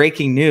the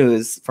breaking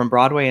news from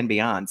Broadway and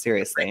beyond.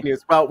 Seriously.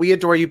 Well, we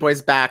adore you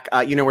boys back.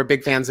 We're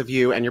big fans of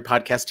you and your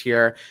podcast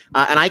here.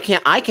 And I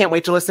can't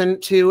wait to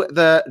listen to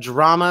the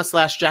drama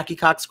 / Jackie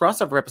Cox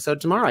crossover episode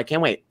tomorrow. I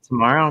can't wait.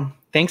 Tomorrow.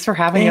 Thanks for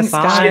having us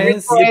on.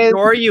 Guys. We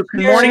adore you.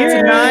 Good morning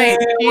tonight.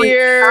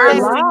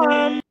 Cheers.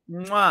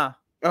 Mwah.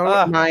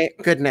 Oh my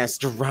goodness,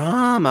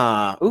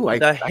 drama! Ooh,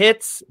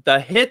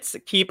 the hits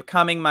keep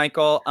coming,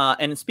 Michael.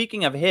 And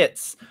speaking of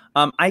hits,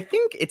 I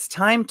think it's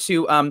time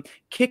to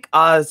kick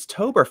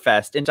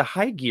Oztoberfest into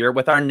high gear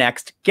with our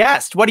next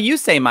guest. What do you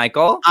say,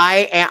 Michael?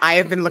 I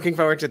have been looking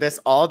forward to this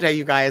all day,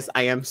 you guys.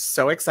 I am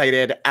so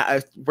excited.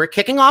 We're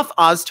kicking off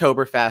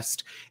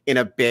Oztoberfest in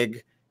a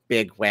big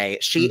way.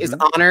 She is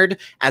honored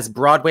as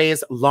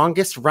Broadway's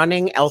longest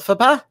running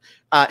Elphaba.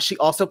 She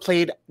also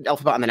played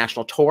Elphaba on the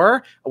national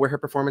tour, where her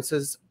performance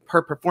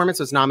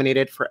was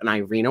nominated for an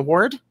Irene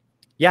Award.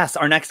 Yes,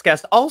 our next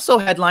guest also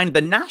headlined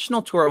the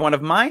national tour, one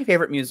of my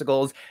favorite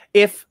musicals,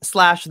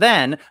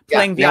 If/Then,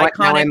 playing the iconic.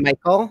 Now I'm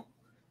Michael,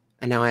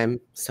 and now I'm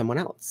someone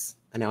else.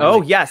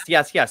 Yes,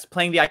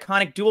 playing the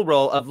iconic dual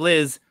role of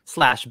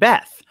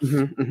Liz/Beth.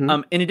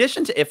 In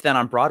addition to If Then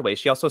on Broadway,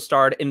 she also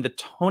starred in the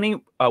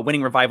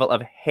Tony-winning revival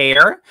of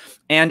Hair,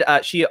 and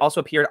she also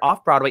appeared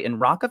off-Broadway in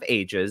Rock of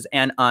Ages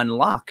and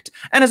Unlocked,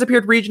 and has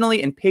appeared regionally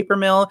in Paper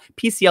Mill,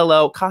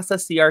 PCLO, Casa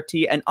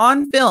CRT, and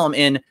on film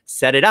in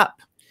Set It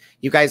Up.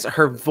 You guys,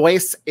 her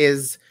voice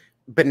is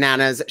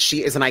bananas.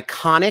 She is an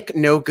iconic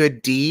no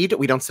good deed.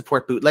 We don't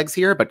support bootlegs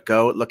here, but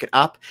go look it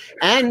up.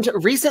 And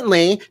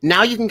recently,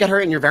 now you can get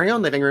her in your very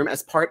own living room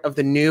as part of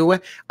the new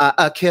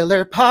A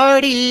Killer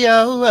Party,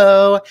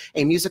 a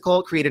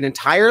musical created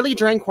entirely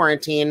during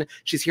quarantine.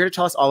 She's here to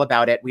tell us all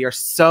about it. We are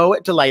so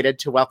delighted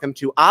to welcome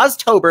to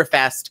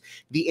Oztoberfest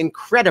the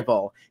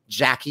incredible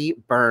Jackie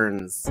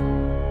Burns.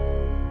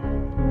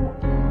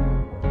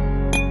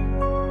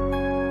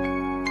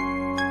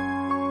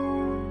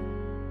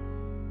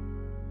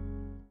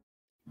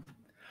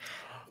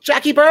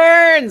 Jackie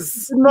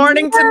Burns! Good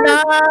morning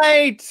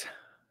tonight.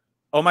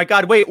 Oh my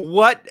God! Wait,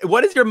 what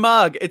is your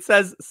mug? It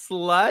says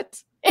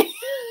slut.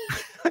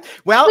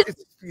 Well,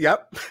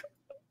 yep.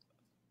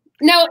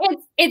 No,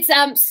 it's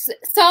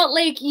Salt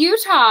Lake,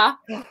 Utah.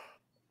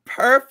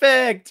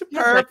 Perfect.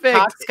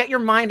 Let's get your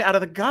mind out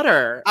of the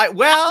gutter.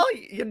 Well,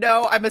 you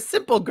know, I'm a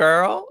simple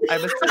girl.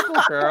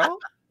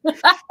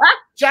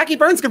 Jackie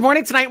Burns, good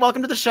morning tonight.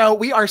 Welcome to the show.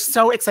 We are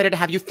so excited to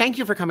have you. Thank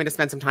you for coming to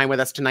spend some time with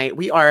us tonight.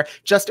 We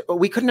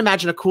couldn't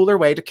imagine a cooler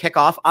way to kick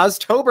off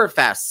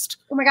Oztoberfest.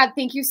 Oh my God,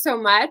 thank you so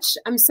much.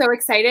 I'm so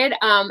excited.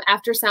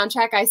 After sound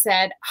check, I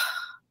said,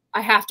 I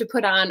have to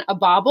put on a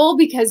bauble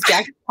because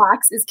Jackie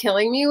Cox is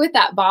killing me with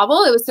that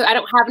bauble. It was so I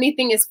don't have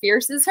anything as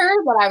fierce as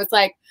her, but I was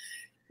like,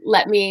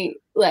 let me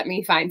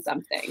find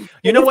something.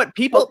 You know what?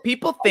 People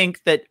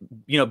think that,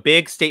 you know,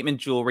 big statement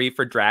jewelry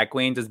for drag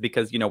queens is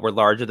because, you know, we're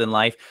larger than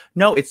life.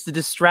 No, it's to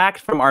distract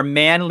from our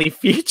manly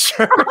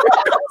feature.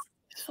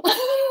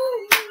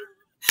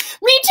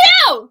 Me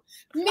too.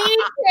 Me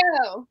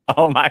too.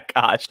 Oh my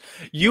gosh.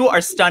 You are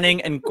stunning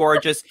and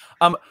gorgeous.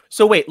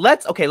 So wait,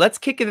 let's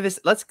kick into this.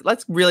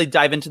 Let's really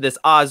dive into this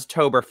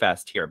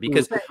Oztoberfest here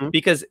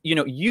because you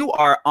know, you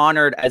are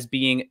honored as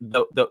being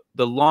the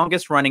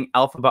longest running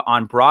Elphaba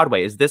on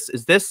Broadway. Is this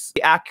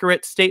the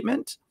accurate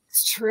statement?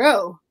 It's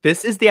true.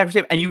 This is the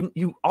accurate statement. And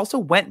you also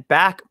went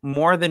back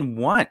more than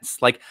once.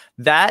 Like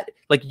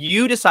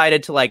you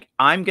decided to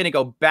I'm gonna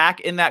go back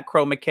in that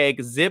chroma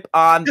cake, zip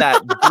on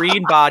that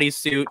green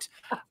bodysuit,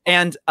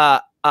 and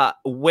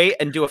wait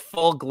and do a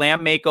full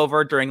glam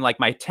makeover during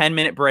my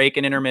 10-minute break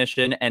and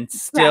intermission, and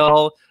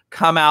still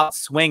come out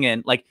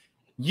swinging. Like,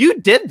 you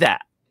did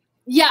that.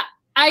 Yeah.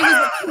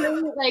 I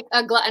was like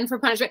a glutton for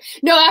punishment.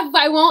 No,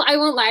 I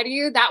won't lie to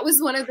you. That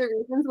was one of the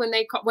reasons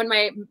when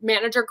my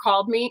manager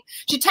called me.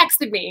 She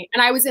texted me,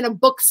 and I was in a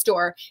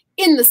bookstore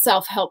in the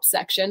self-help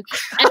section,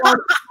 and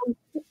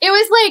it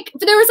was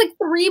there was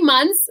 3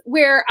 months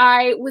where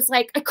I was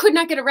I could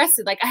not get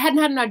arrested. I hadn't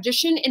had an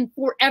audition in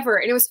forever,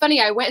 and it was funny.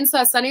 I went and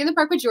saw Sunny in the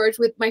Park with George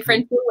with my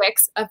friend Bill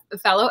Wicks, a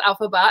fellow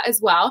Elphaba as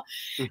well,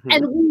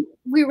 and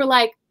we were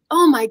like,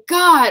 oh my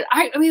God.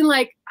 I mean,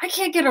 I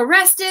can't get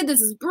arrested.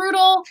 This is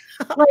brutal.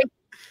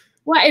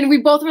 What? And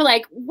we both were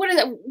like,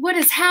 what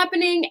is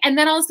happening? And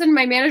then all of a sudden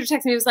my manager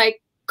texted me, he was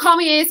like, call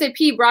me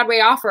ASAP,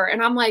 Broadway offer.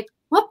 And I'm like,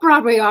 what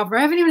Broadway offer?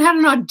 I haven't even had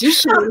an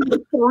audition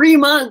in 3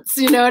 months.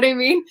 You know what I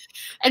mean?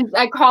 And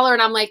I call her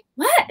and I'm like,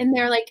 what? And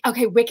they're like,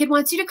 okay, Wicked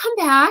wants you to come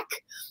back.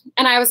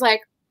 And I was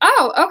like,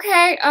 oh,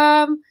 okay.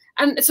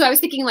 And so I was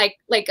thinking like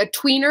a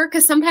tweener,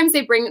 because sometimes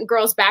they bring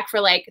girls back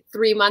for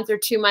 3 months or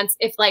 2 months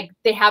if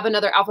they have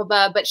another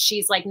Elphaba, but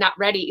she's not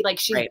ready,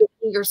 she's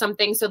busy or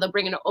something, so they'll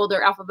bring an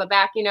older Elphaba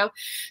back, you know.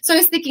 So I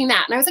was thinking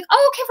that, and I was like,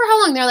 oh, okay, for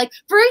how long? They're like,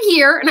 for a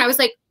year, and I was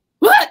like,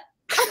 what?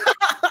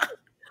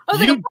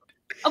 You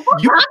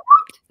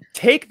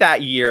take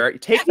that year.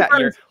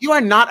 You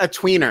are not a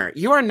tweener.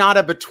 You are not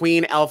a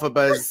between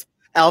Elphabas.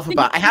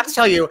 Elphaba. I have to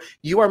tell you,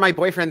 you are my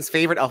boyfriend's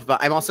favorite Elphaba.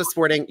 I'm also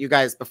sporting, you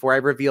guys, before I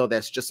reveal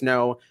this, just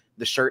know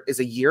the shirt is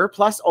a year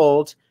plus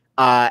old,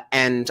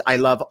 and I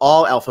love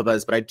all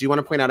Elphabas, but I do want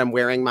to point out I'm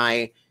wearing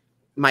my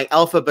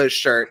Elphaba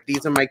shirt.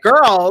 These are my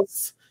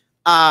girls,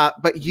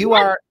 but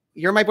you're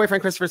my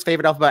boyfriend Christopher's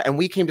favorite Elphaba, and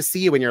we came to see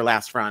you in your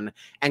last run.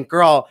 And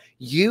girl,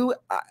 you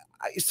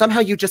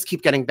somehow you just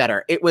keep getting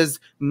better. It was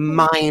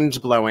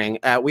mind-blowing.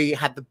 We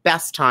had the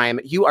best time.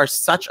 You are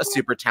such a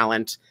super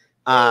talent.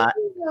 Yeah.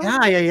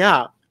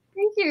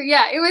 Thank you.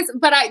 Yeah, it was,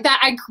 but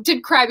I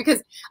did cry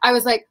because I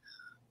was like,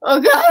 oh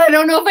God, I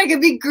don't know if I can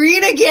be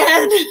green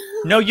again.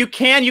 No, you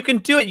can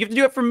do it. You can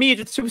do it for me.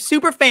 Just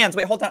super fans.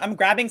 Wait, hold on. I'm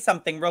grabbing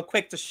something real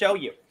quick to show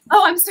you.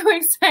 Oh, I'm so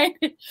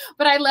excited.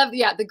 But I love,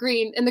 the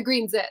green and the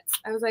green zits.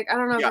 I was like, I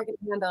don't know if I can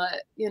handle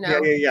it, you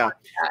know? Yeah.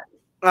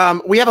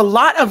 We have a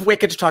lot of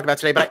Wicked to talk about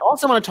today, but I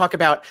also want to talk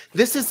about,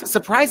 this is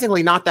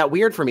surprisingly not that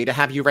weird for me to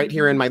have you right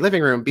here in my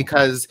living room,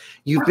 because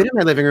you've been in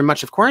my living room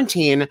much of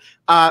quarantine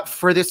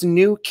for this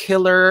new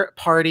Killer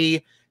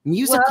Party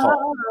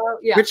musical,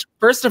 which,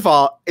 first of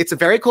all, it's a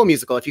very cool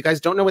musical. If you guys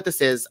don't know what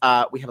this is,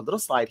 we have a little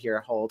slide here.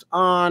 Hold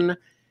on.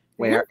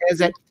 Where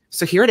is it?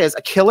 So here it is,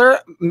 a killer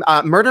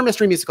murder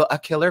mystery musical, A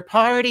Killer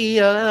Party.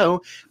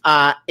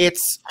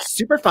 It's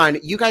super fun.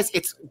 You guys,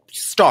 it's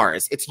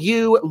stars. It's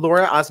you,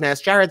 Laura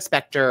Osnes, Jared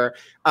Spector,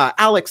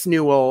 Alex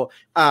Newell,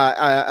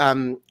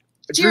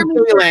 Drew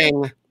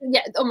Lang.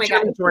 Yeah. Oh my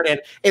God. Jordan.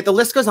 The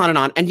list goes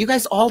on. And you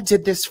guys all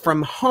did this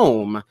from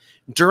home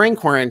during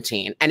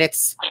quarantine. And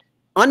it's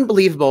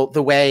unbelievable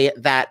the way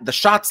that the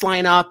shots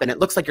line up and it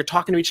looks like you're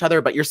talking to each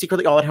other, but you're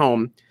secretly all at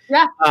home.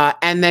 Yeah.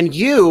 And then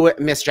you,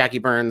 Miss Jackie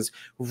Burns,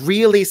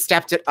 really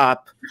stepped it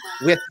up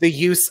with the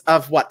use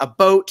of a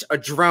boat, a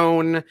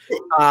drone,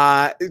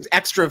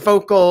 extra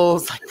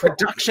vocals,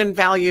 production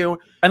value.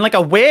 And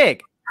a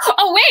wig.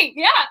 Oh, wait.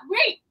 Yeah.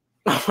 Wait.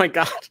 Oh my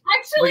God.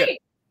 Actually,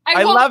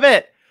 I love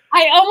it.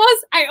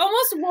 I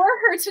almost wore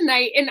her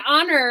tonight in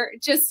honor,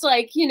 just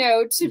like, you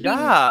know, to be.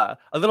 Yeah,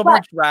 a little more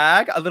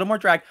drag, a little more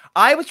drag.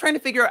 I was trying to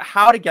figure out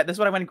how to get this. Is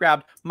what I went and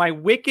grabbed my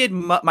wicked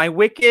little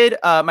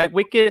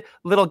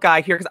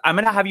guy here, because I'm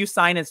gonna have you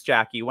sign us,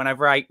 Jackie,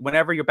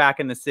 whenever you're back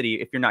in the city,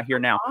 if you're not here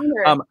now.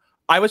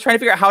 I was trying to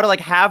figure out how to like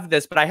have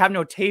this, but I have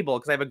no table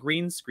because I have a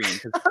green screen.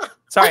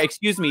 Sorry,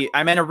 excuse me.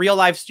 I'm in a real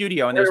live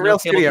studio and there's no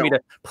table for me to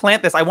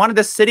plant this. I wanted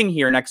this sitting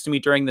here next to me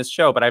during this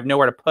show, but I have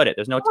nowhere to put it.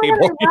 There's no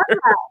table here.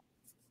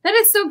 That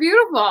is so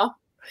beautiful.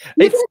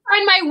 You can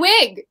find my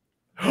wig.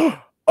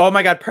 Oh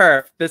my God,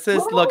 perf. This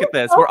is, look at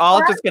this. We're all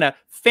just going to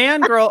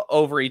fangirl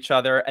over each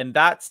other, and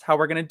that's how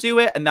we're going to do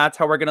it, and that's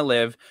how we're going to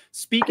live.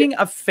 Speaking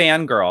of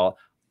fangirl,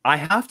 I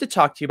have to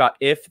talk to you about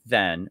If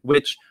Then,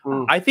 which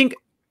I think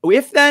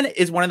If Then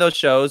is one of those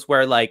shows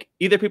where like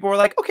either people were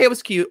like, okay, it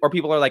was cute, or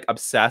people are like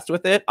obsessed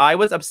with it. I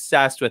was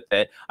obsessed with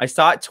it. I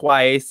saw it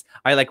twice.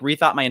 I like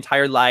rethought my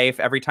entire life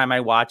every time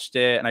I watched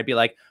it. And I'd be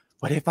like,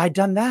 what if I'd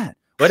done that?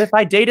 What if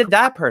I dated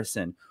that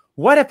person?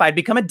 What if I'd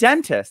become a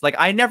dentist? Like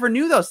I never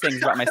knew those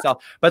things about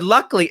myself. But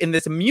luckily in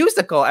this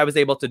musical, I was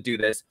able to do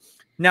this.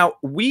 Now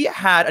we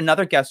had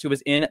another guest who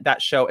was in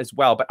that show as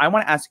well, but I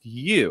want to ask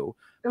you,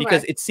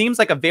 because it seems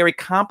like a very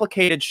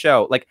complicated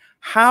show. Like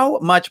how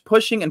much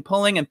pushing and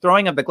pulling and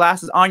throwing of the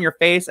glasses on your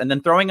face and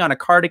then throwing on a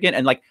cardigan,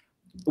 and like,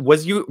 were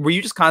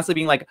you just constantly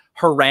being like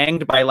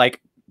harangued by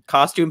like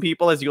costume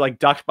people as you like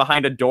ducked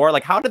behind a door?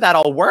 Like how did that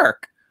all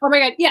work? Oh my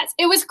God. Yes,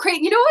 it was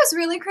crazy. You know what was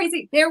really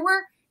crazy? There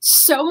were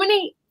so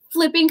many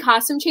flipping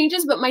costume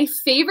changes, but my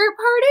favorite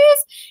part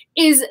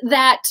is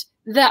that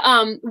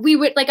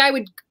I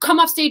would come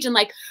off stage and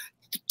like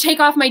take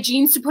off my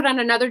jeans to put on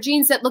another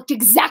jeans that looked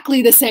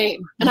exactly the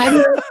same. And I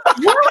was like,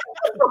 what?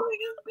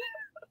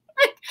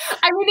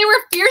 I mean, they were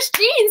fierce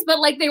jeans, but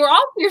like they were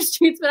all fierce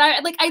jeans. But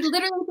I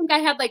literally think I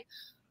had like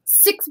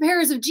 6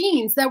 pairs of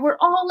jeans that were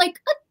all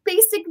like a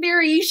basic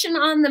variation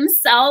on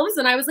themselves.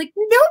 And I was like,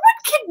 no one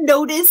can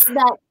notice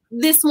that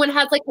this one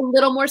has like a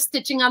little more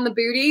stitching on the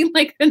booty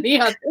like than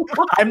the other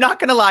one. I'm not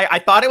going to lie. I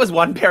thought it was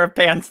one pair of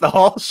pants the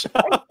whole show.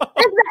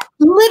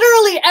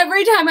 Literally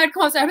every time I'd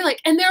come outside, I'd be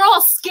like, and they're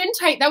all skin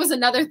tight. That was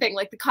another thing.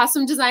 Like the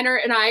costume designer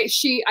and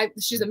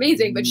she's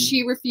amazing, but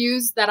she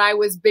refused that I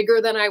was bigger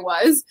than I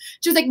was.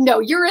 She was like, no,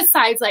 you're a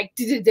size like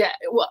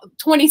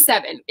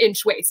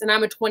 27-inch waist and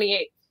I'm a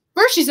 28.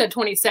 First she said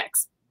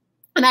 26.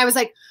 And I was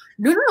like,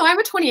 no, I'm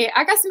a 28.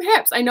 I got some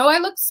hips. I know I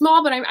look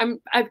small, but I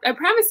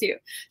promise you.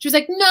 She was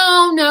like,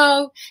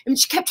 no. And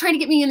she kept trying to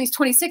get me in these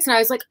 26. And I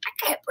was like, I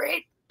can't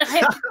breathe.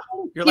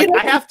 You're like,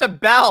 I have to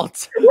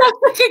belt.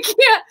 Like, I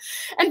can't.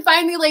 And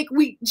finally, like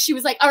she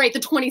was like, all right, the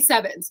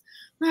 27s.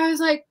 And I was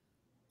like,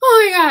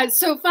 oh my God,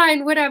 so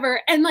fine, whatever.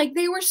 And like,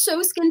 they were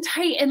so skin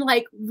tight and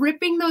like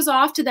ripping those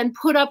off to then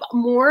put up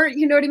more,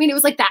 you know what I mean? It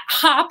was like that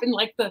hop and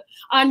like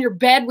on your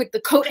bed with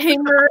the coat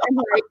hanger and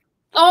like,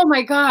 oh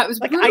my God, it was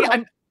like,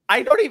 brutal.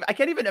 I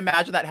can't even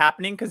imagine that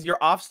happening because you're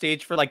off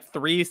stage for like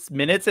 3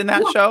 minutes in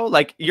that show.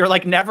 Like you're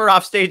like never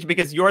off stage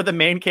because you're the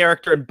main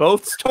character in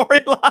both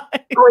storylines.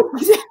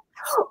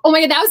 Oh my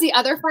God, that was the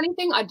other funny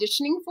thing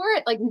auditioning for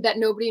it, like that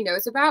nobody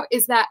knows about,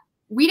 is that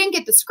we didn't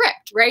get the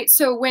script, right?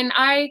 So when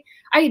I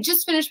had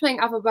just finished playing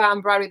Elphabas on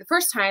Broadway the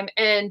first time,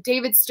 and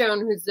David Stone,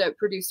 who's the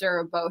producer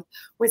of both,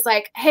 was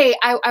like, hey,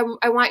 I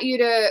want you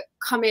to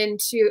come in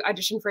to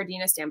audition for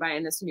Adina Standby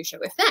in this new show,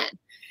 If Then.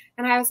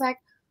 And I was like,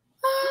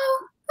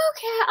 oh,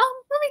 okay,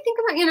 let me think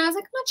about it. I was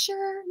like, I'm not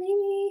sure,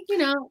 maybe,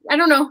 I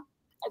don't know,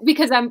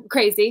 because I'm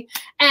crazy.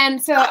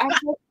 And so I was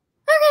like,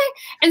 okay.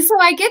 And so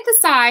I get the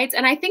sides,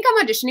 and I think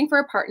I'm auditioning for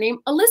a part named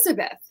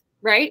Elizabeth,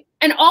 right?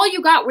 And all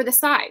you got were the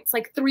sides,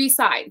 like 3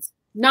 sides,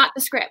 not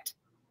the script.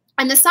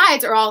 And the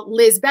sides are all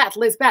Lizbeth.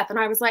 And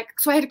I was like,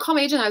 so I had to call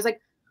my agent. I was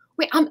like,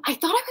 wait, I thought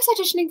I was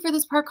auditioning for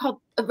this part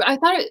I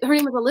thought her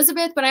name was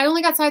Elizabeth, but I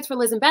only got sides for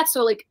Liz and Beth.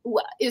 So like,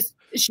 is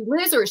she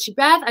Liz or is she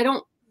Beth? I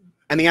don't.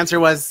 And the answer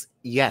was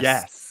yes.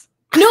 Yes.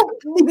 No,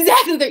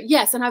 exactly.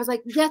 Yes. And I was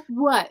like, yes,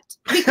 what?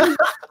 Because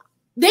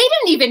they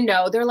didn't even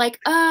know. They're like,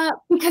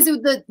 because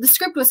the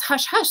script was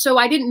hush hush. So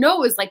I didn't know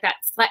it was like that,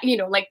 like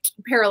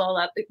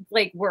parallel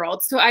like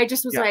world. So I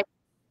just was like,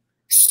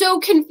 so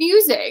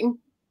confusing.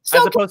 So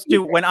as opposed to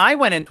when I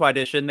went into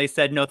audition, they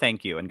said, no,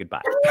 thank you and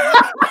goodbye.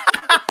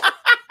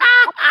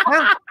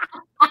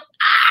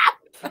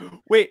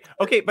 Wait,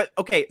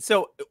 okay.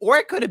 So, or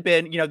it could have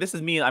been, this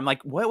is me. I'm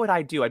like, what would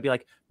I do? I'd be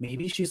like,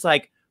 maybe she's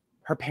like,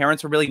 her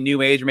parents were really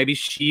new age, or maybe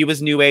she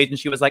was new age and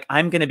she was like,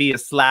 I'm going to be a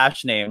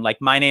slash name. Like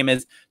my name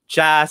is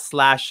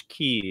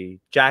Jackie,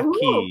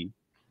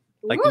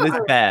 like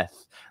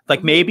Elizabeth.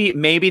 Like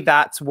maybe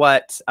that's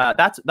what,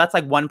 that's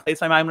like one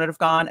place my mind would have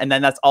gone. And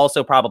then that's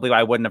also probably why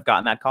I wouldn't have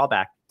gotten that call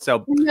back.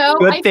 So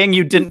good thing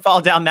you didn't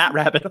fall down that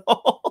rabbit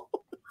hole.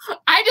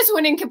 I just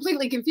went in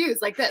completely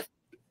confused like this.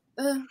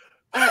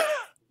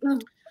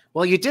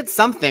 Well, you did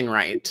something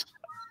right.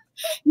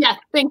 Yeah,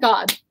 thank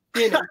God.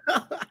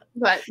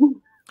 But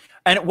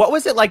And what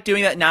was it like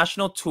doing that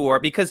national tour?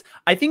 Because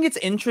I think it's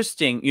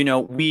interesting, you know,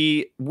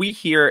 we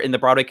here in the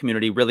Broadway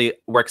community really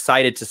were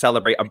excited to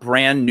celebrate a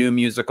brand new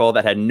musical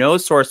that had no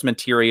source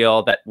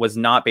material, that was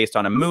not based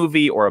on a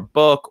movie or a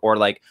book or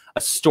like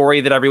a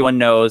story that everyone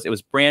knows. It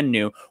was brand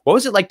new. What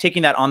was it like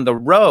taking that on the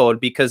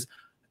road? Because,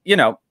 you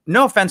know,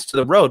 no offense to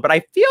the road, but I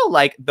feel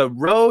like the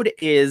road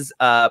is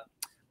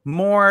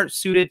more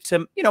suited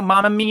to, you know,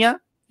 Mamma Mia.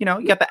 You know,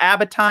 you got the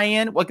ABBA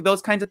tie-in, like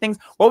those kinds of things.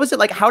 What was it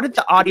like? How did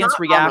the audience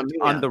react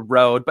on the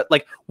road? But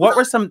like, what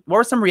were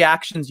some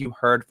reactions you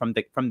heard from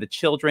the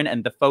children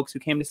and the folks who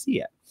came to see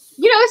it?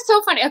 You know, it's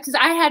so funny because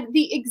I had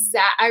the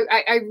exact.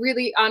 I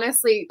really,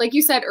 honestly, like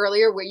you said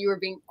earlier, where you were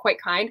being quite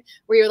kind,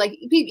 where you're like,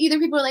 either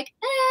people were like,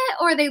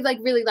 or they like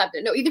really loved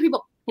it. No, either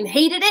people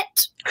hated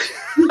it,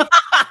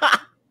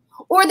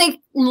 or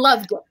they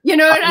loved it. You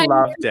know what I mean?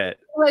 Loved it.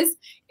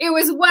 It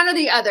was one or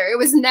the other. It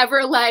was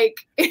never like.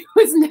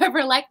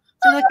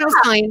 So like, that was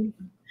fine.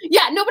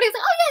 Yeah, nobody's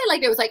like, oh yeah,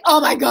 like it was like, oh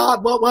my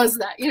God, what was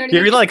that? You know what I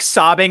mean? You're like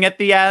sobbing at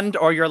the end,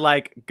 or you're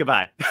like,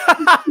 goodbye.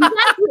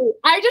 Exactly.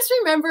 I just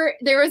remember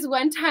there was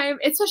one time,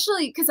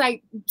 especially because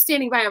I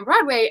standing by on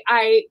Broadway,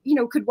 I, you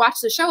know, could watch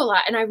the show a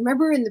lot. And I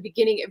remember in the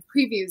beginning of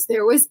previews,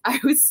 I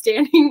was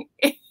standing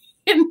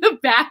in the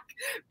back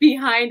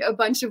behind a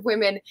bunch of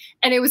women,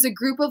 and it was a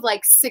group of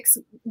like 6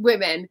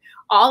 women,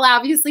 all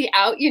obviously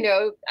out, you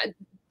know,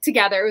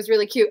 together. It was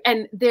really cute.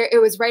 And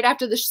it was right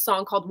after the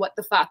song called What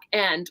the Fuck.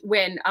 And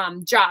when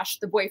Josh,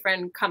 the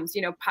boyfriend, comes,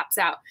 you know, pops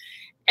out,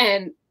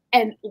 and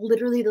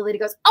literally the lady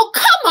goes, oh,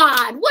 come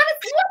on. What is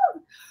this?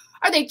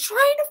 Are they trying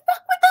to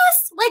fuck with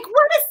us? Like,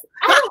 what is,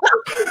 I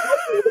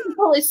don't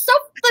know. It's so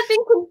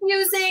flipping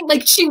confusing.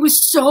 Like, she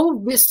was so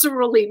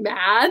viscerally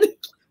mad.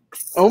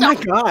 Oh my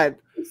God.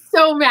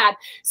 So mad.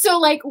 So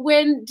like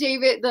when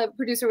David, the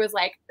producer, was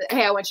like,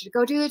 hey, I want you to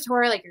go do the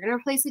tour. Like, you're going to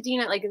replace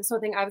Adina. Like, this whole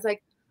thing. I was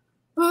like,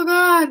 oh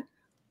God.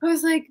 I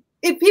was like,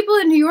 if people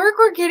in New York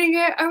were getting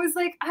it, I was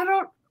like, I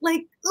don't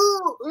like,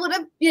 ooh, what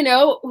a, you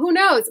know, who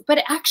knows?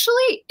 But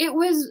actually, it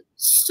was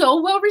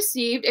so well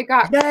received. It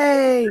got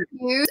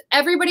reviews.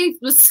 Everybody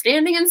was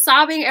standing and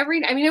sobbing. I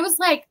mean, it was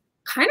like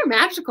kind of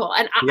magical.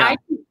 And I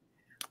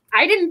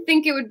didn't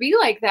think it would be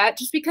like that,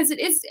 just because it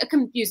is a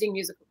confusing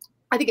musical.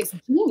 I think it's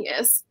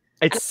genius.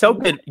 It's so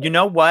good. You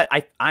know what?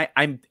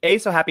 I'm A,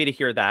 so happy to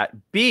hear that.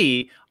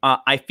 B,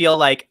 I feel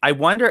like, I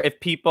wonder if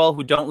people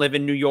who don't live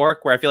in New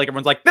York, where I feel like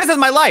everyone's like, this is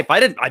my life.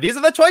 These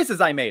are the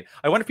choices I made.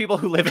 I wonder if people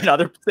who live in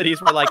other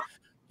cities were like,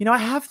 you know, I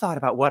have thought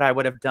about what I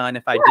would have done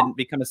if I didn't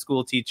become a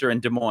school teacher in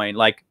Des Moines.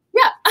 Like,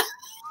 yeah.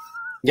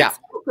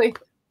 Exactly.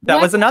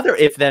 That was another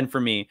if then for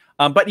me.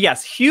 But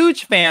yes,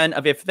 huge fan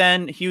of if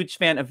then, huge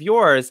fan of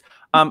yours.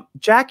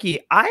 Jackie,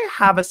 I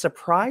have a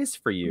surprise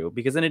for you,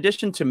 because in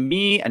addition to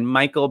me and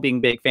Michael being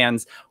big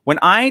fans, when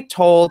I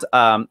told,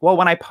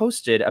 when I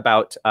posted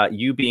about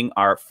you being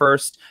our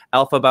first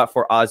Elphaba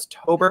for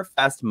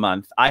Oztoberfest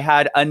month, I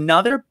had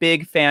another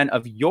big fan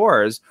of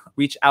yours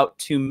reach out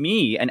to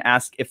me and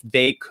ask if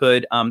they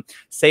could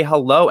say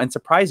hello and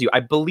surprise you.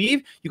 I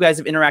believe you guys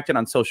have interacted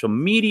on social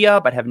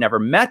media, but have never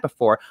met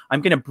before.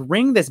 I'm going to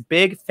bring this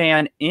big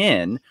fan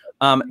in.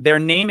 Their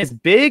name is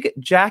Big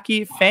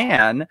Jackie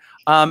Fan,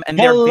 and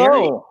they're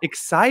very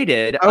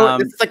excited. Oh,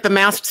 it's like the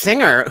Masked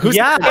Singer. Who's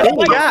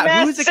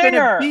it going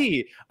to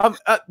be?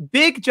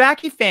 Big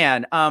Jackie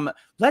Fan.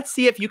 Let's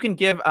see if you can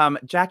give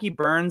Jackie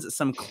Burns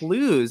some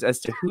clues as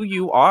to who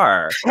you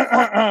are.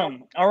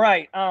 All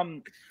right.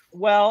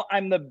 Well,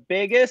 I'm the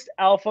biggest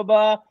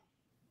Elphaba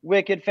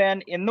Wicked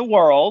fan in the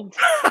world.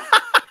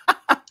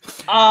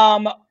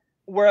 I'm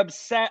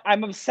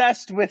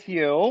obsessed with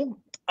you.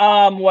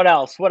 What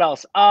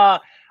else?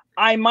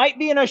 I might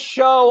be in a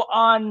show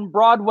on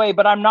Broadway,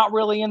 but I'm not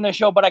really in the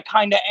show, but I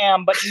kind of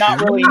am, but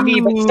not really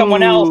me, but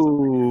someone else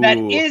that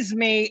is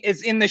me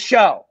is in the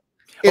show.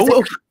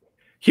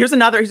 Here's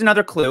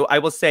another clue. I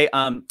will say,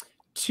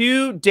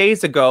 2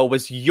 days ago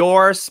was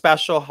your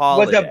special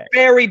holiday. Was a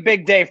very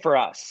big day for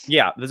us.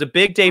 Yeah, it was a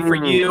big day for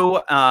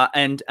you.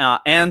 And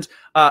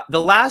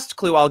the last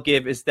clue I'll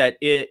give is that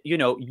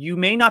you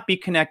may not be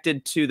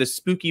connected to the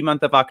spooky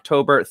month of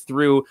October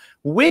through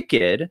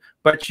Wicked,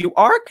 but you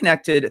are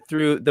connected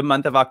through the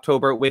month of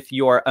October with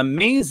your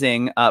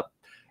amazing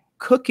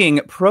cooking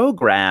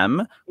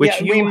program,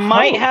 which we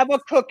might have a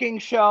cooking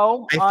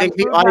show. I think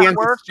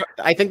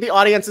the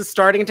audience is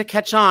starting to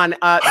catch on.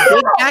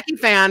 Big Jackie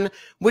Fan,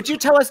 would you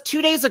tell us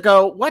 2 days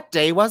ago, what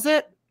day was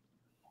it?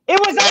 It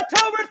was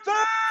October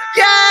 3rd.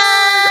 Yay!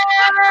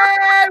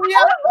 We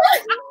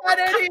got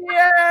it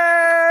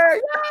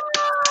here.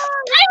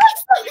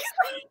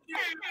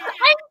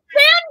 I'm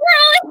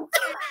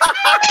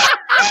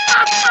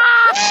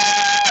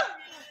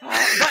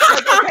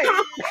Okay.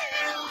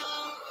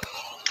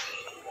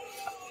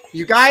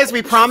 You guys,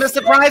 we promised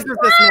surprises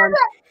this month.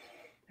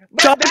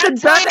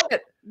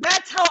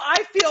 That's how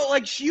I feel.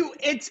 Like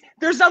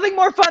there's nothing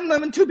more fun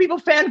than when 2 people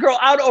fangirl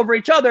out over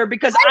each other,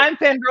 because I'm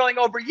fangirling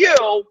over you.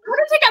 I'm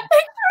gonna take a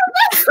picture of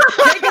this.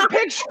 Take a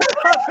picture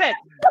of it.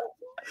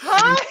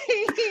 Hi.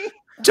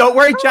 Don't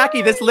worry,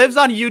 Jackie. This lives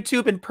on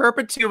YouTube in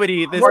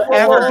perpetuity. This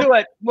We'll do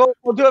it.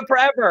 We'll do it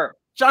forever.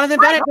 Jonathan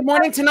Bennett, good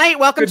morning tonight.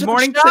 Welcome to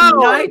morning the show.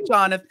 tonight,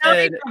 Jonathan.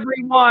 Hi,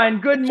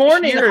 everyone. Good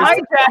morning. Cheers. Hi,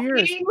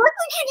 Jackie.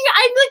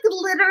 I'm like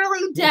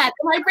literally dead.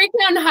 Am I breaking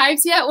down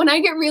hives yet? When I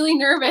get really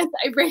nervous,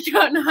 I break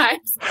out in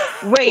hives.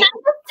 Wait.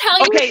 Tell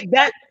you. Okay,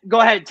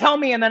 go ahead. Tell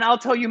me, and then I'll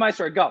tell you my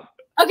story. Go.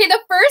 Okay, the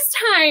first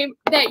time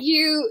that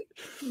you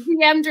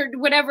DM'd or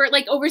whatever,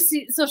 like over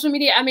social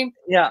media, I mean,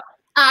 yeah,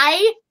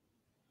 I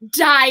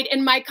died,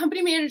 and my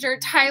company manager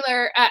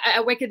Tyler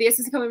at Wicked, the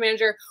assistant company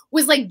manager,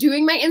 was like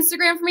doing my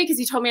Instagram for me because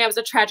he told me I was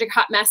a tragic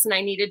hot mess and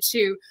I needed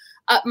to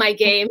up my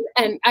game,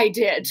 and I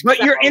did. But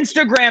your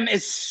Instagram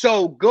is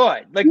so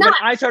good. Like when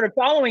I started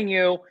following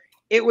you,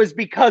 it was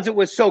because it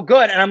was so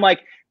good, and I'm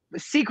like,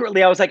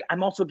 secretly I was like,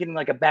 I'm also getting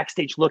like a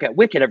backstage look at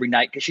Wicked every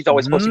night because she's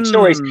always posting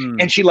stories,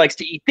 and she likes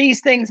to eat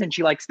these things and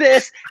she likes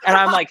this, and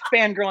I'm like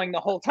fangirling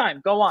the whole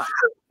time. Go on.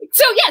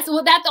 So yes,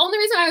 well, that's the only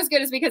reason I was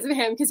good is because of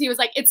him, because he was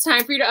like, it's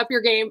time for you to up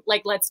your game.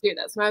 Like, let's do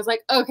this. And I was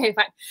like, okay,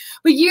 fine.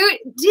 But you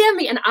DM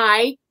me, and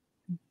I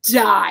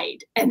died.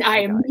 And I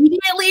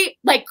immediately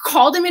like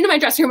called him into my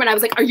dressing room, and I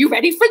was like, are you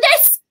ready for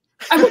this?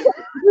 I was like,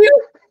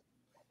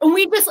 and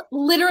we just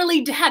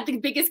literally had the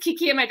biggest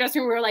kiki in my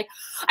dressing room. We were like,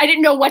 I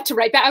didn't know what to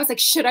write back. I was like,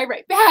 should I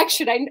write back?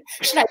 Should I wait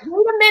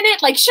a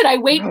minute? Like, should I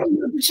wait?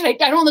 I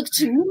don't look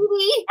too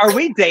moody. Are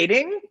we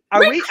dating?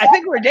 Are we? I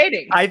think we're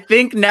dating. I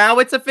think now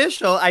it's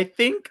official. I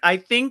think,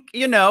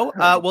 you know,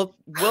 we'll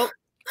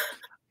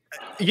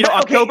you know,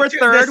 October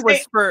 3rd was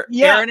for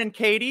Aaron and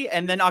Katie,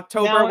 and then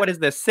October, what is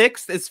this,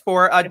 6th is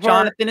for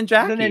Jonathan and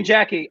Jackie. Jonathan and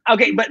Jackie.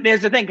 Okay, but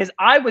there's the thing, because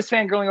I was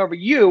fangirling over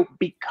you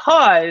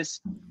because,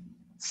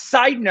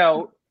 side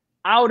note,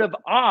 Out of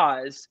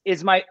Oz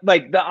is my,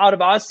 like the Out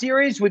of Oz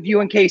series with you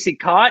and Casey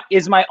Cott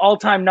is my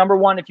all-time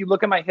 #1. If you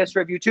look at my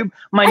history of YouTube,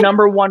 my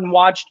 #1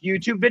 watched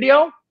YouTube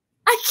video.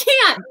 I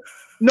can't.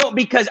 No,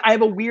 because I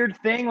have a weird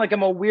thing. Like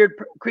I'm a weird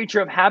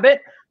creature of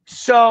habit.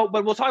 So,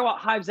 but we'll talk about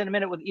hives in a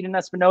minute with Eden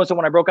Espinosa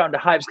when I broke out into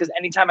hives, because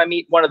anytime I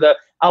meet one of the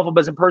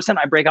Elphabas in person,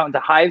 I break out into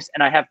hives,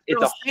 and I have,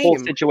 it's a whole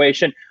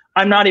situation.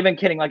 I'm not even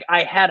kidding. Like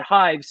I had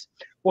hives.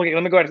 Okay,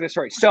 let me go back to this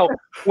story. So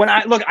when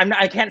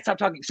I can't stop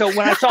talking. So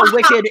when I saw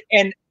Wicked,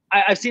 and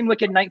I've seen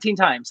Wicked 19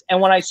 times.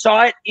 And when I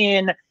saw it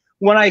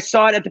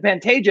at the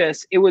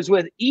Pantages, it was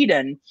with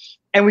Eden,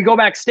 and we go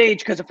backstage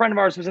because a friend of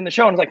ours was in the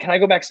show, and I was like, can I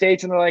go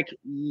backstage? And they're like,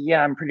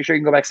 yeah, I'm pretty sure you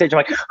can go backstage. I'm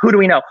like, who do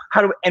we know?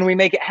 And we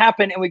make it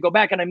happen, and we go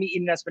back, and I meet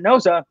Eden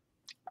Espinosa,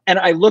 and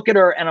I look at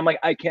her, and I'm like,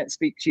 I can't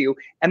speak to you.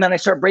 And then I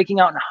start breaking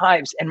out in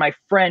hives, and my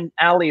friend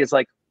Allie is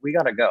like, we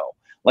gotta go.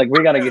 Like,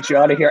 we gotta get you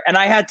out of here. And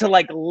I had to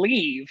like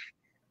leave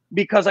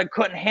because I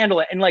couldn't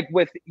handle it. And like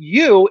with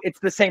you, it's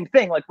the same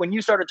thing. Like when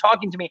you started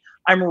talking to me,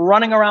 I'm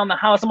running around the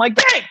house. I'm like,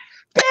 babe,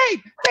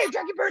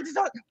 Jackie Burns is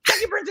talking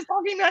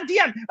to me on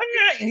DM.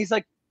 And he's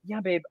like,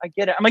 yeah, babe, I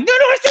get it. I'm like, no,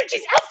 I said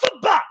she's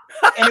Elphaba.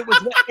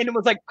 And it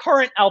was like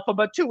current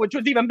Elphaba too, which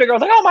was even bigger. I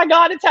was like, oh my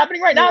God, it's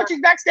happening right now. She's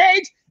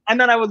backstage. And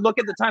then I would look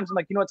at the times. I'm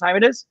like, you know what time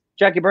it is?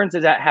 Jackie Burns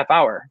is at half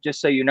hour, just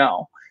so you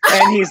know.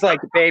 And he's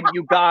like, babe,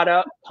 you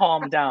gotta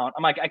calm down.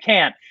 I'm like, I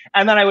can't.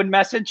 And then I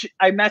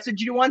messaged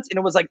you once, and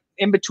it was like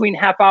in between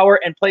half hour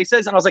and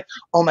places. And I was like,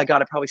 oh my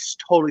God, I probably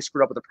totally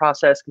screwed up with the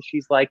process, because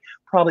she's like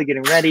probably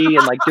getting ready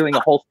and like doing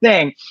a whole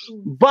thing.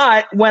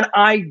 But when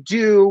I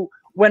do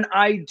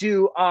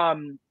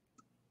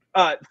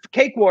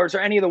Cake Wars or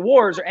any of the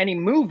wars or any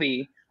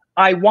movie,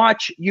 I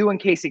watch you and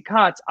Casey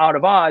Cott's Out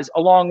of Oz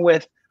along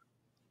with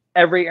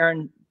every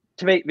Aaron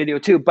Tveit video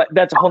too, but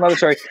that's a whole nother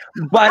story.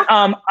 But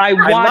I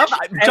watch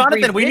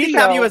Jonathan, we need to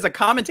have you as a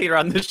commentator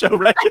on this show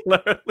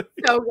regularly.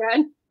 So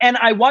good. And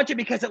I watch it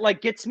because it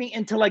like gets me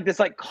into like this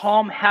like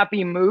calm,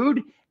 happy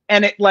mood.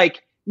 And it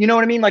like, you know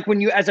what I mean? Like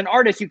when you, as an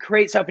artist, you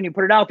create stuff and you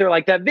put it out there,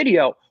 like that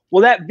video.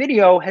 Well, that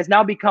video has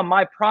now become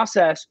my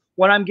process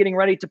when I'm getting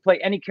ready to play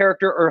any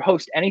character or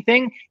host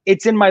anything.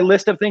 It's in my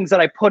list of things that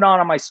I put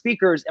on my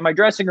speakers in my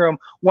dressing room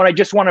when I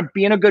just want to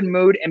be in a good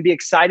mood and be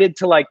excited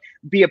to like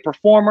be a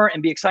performer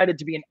and be excited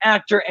to be an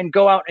actor and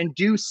go out and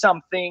do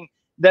something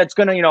that's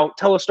going to, you know,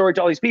 tell a story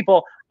to all these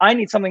people. I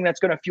need something that's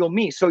going to fuel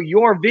me. So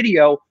your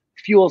video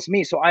fuels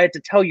me. So I had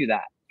to tell you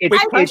that.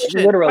 It's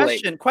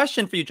literally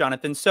question for you,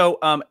 Jonathan. So,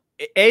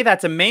 A,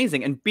 that's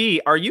amazing. And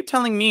B, are you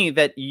telling me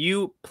that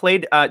you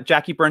played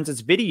Jackie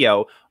Burns's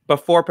video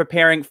before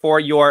preparing for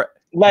your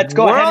Let's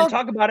go ahead and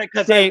talk about it,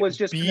 because I was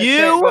just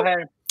go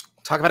ahead.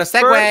 Talk about a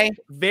segue.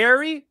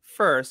 Very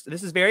first,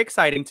 this is very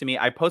exciting to me.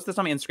 I posted this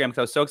on my Instagram because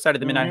I was so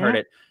excited the minute I heard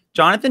it.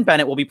 Jonathan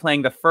Bennett will be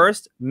playing the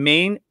first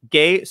main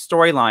gay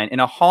storyline in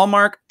a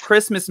Hallmark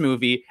Christmas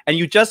movie, and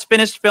you just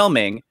finished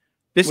filming.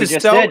 This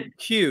is so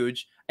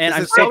huge, and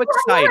I'm so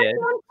excited.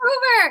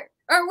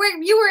 Or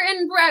where you were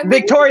in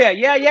Victoria.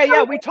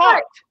 Yeah. We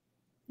talked.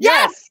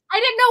 Yes. I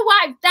didn't know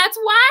why. That's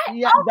why?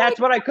 Yeah, that's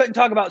what I couldn't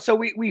talk about. So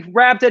we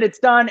wrapped it. It's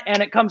done,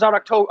 and it comes out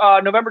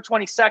November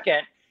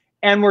 22nd.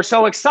 And we're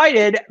so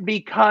excited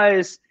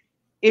because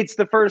it's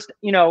the first,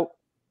 you know,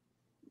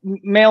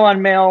 male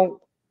on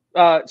male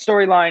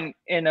storyline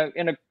in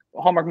a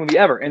Hallmark movie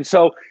ever. And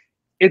so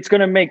it's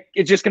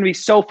just gonna be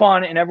so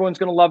fun, and everyone's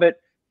gonna love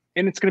it.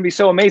 and it's going to be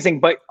so amazing.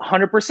 But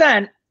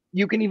 100%,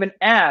 you can even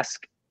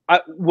ask.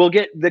 We'll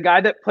get the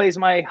guy that plays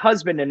my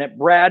husband in it,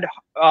 Brad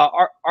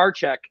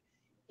Archek.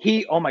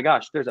 Oh my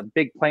gosh, there's a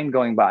big plane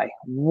going by.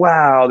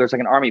 Wow, there's like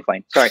an army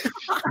plane. Sorry.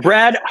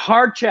 Brad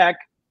Harchek,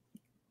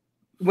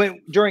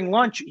 during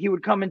lunch, he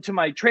would come into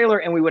my trailer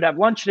and we would have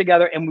lunch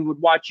together and we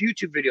would watch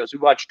YouTube videos.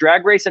 We'd watch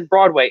Drag Race and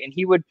Broadway, and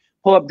he would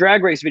pull up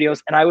Drag Race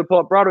videos and I would pull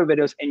up Broadway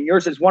videos, and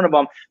yours is one of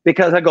them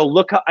because I go,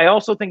 look, I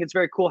also think it's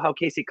very cool how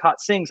Casey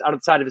Cott sings out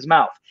of the side of his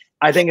mouth.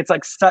 I think it's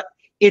like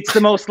it's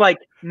the most like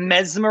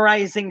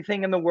mesmerizing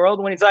thing in the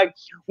world when he's like,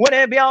 would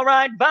it be all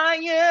right by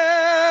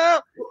you?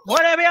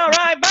 Would it be all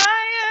right by you?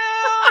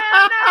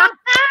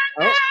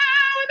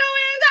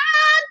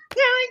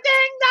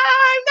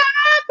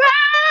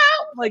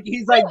 Like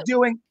he's like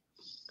doing.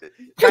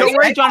 Don't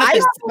worry,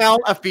 Jonathan. I smell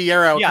a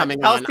Fiero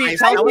coming on. Chelsea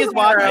is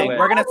watching.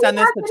 We're gonna send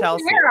this to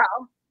Chelsea.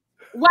 Fiero.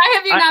 Why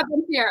have you not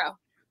been Fiero?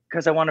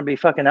 Because I want to be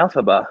fucking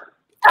Elphaba.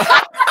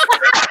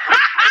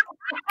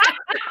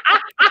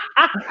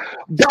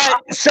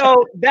 But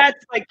so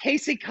that's like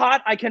Casey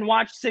Cott. I can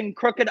watch sing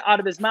crooked out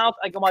of his mouth.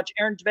 I can watch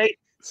Aaron Tveit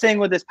sing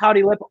with his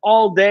pouty lip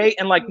all day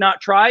and like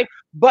not try.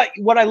 But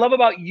what I love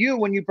about you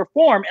when you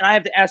perform, and I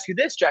have to ask you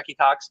this, Jackie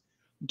Cox,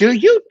 do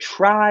you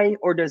try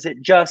or does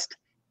it just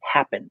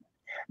happen?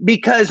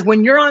 Because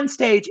when you're on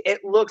stage,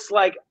 it looks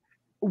like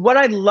what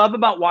I love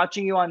about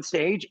watching you on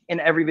stage in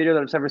every video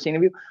that I've ever seen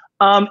of you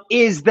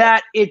is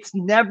that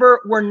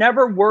we're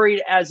never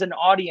worried as an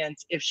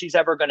audience if she's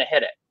ever going to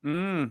hit it.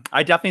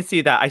 I definitely see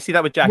that. I see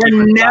that with Jackie.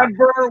 We're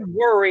never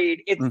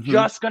worried. It's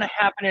just going to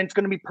happen and it's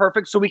going to be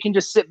perfect. So we can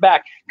just sit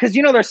back. Because,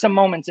 you know, there's some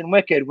moments in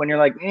Wicked when you're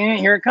like,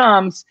 here it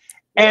comes.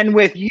 And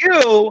with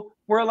you,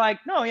 we're like,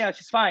 no, yeah,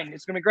 she's fine.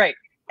 It's going to be great.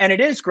 And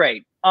it is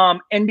great.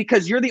 And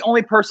because you're the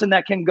only person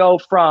that can go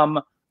from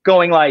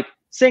going like,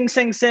 sing,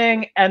 sing,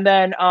 sing. And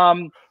then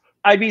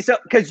I'd be so,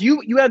 because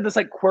you have this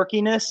like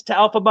quirkiness to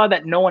Elphaba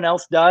that no one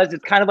else does.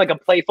 It's kind of like a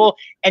playful,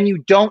 and you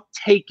don't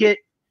take it.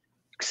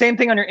 Same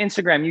thing on your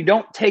Instagram. You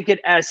don't take it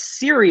as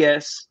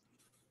serious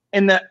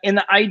in the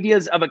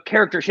ideas of a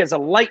character. She has a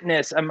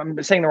lightness.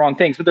 I'm saying the wrong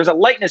things, but there's a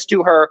lightness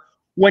to her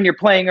when you're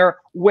playing her,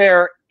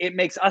 where it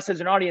makes us as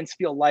an audience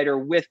feel lighter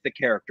with the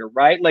character,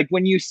 right? Like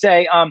when you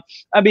say,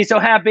 "I'd be so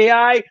happy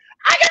I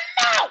can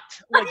melt."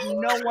 Like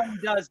no one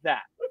does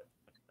that.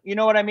 You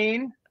know what I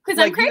mean?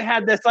 Like you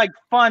had this like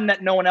fun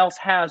that no one else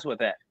has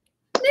with it.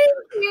 Thank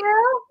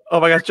you. Oh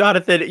my gosh,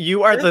 Jonathan,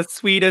 you are the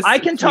sweetest. I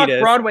can talk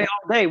Broadway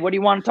all day. What do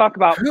you want to talk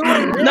about?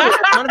 Jonathan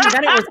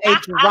Bennett was a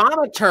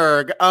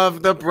dramaturg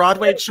of the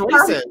Broadway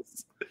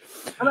choices.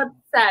 I'm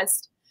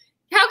obsessed.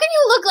 How can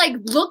you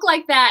look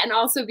like that and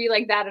also be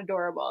like that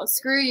adorable?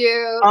 Screw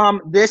you.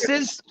 This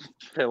is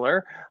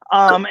filler.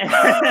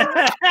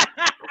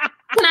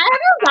 Can I have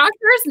your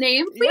doctor's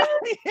name, please?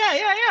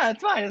 Yeah.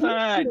 It's fine. It's all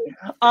right.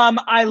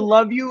 I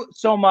love you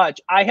so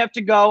much. I have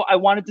to go. I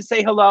wanted to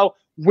say hello.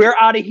 We're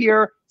out of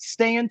here.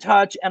 Stay in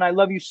touch, and I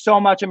love you so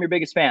much. I'm your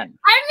biggest fan. I'm your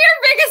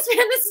biggest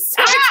fan. This is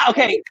so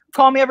okay.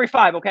 Call me every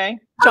 5, okay?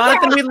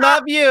 Jonathan, we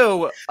love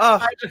you.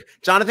 Oh.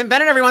 Jonathan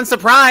Bennett, everyone,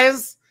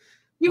 surprise.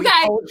 You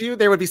guys told you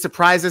there would be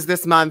surprises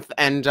this month,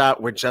 and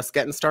we're just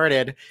getting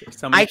started.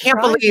 I can't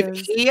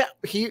believe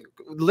he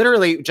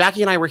literally,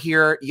 Jackie and I were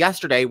here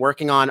yesterday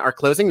working on our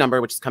closing number,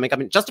 which is coming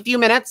up in just a few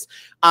minutes.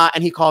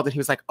 And he called and he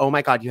was like, "Oh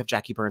my God, you have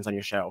Jackie Burns on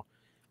your show."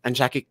 And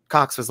Jackie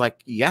Cox was like,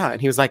 "Yeah."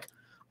 And he was like,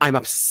 "I'm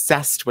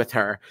obsessed with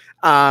her."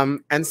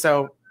 And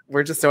so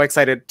we're just so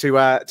excited to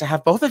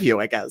have both of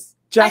you, I guess.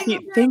 Jackie,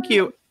 thank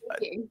you.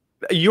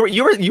 You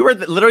were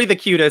literally the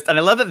cutest, and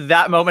I love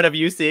that moment of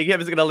you seeing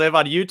him is going to live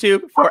on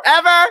YouTube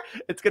forever.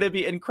 It's going to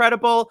be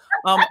incredible.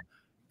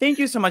 Thank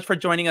you so much for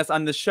joining us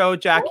on the show,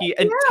 Jackie.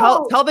 And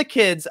tell the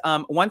kids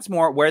once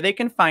more where they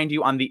can find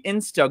you on the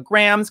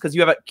Instagrams, because you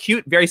have a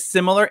cute, very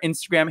similar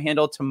Instagram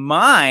handle to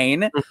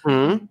mine.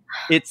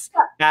 It's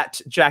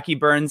at Jackie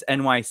Burns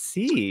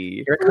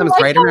NYC. Here it comes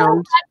right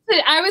around.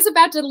 I was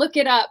about to look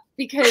it up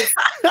because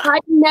I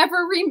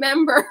never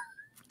remember.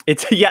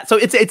 So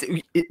it's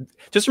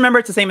just remember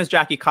it's the same as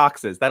Jackie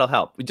Cox's. That'll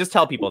help. We just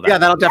tell people that. Yeah,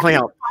 that'll definitely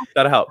help.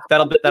 That'll help.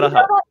 That'll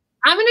help.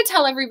 I'm going to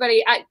tell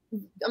everybody,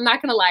 I'm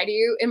not going to lie to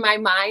you in my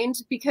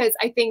mind, because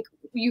I think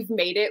you've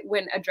made it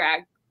when a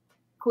drag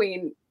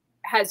queen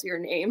has your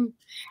name.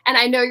 And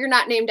I know you're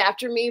not named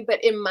after me,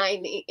 but in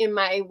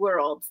my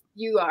world,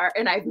 you are,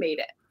 and I've made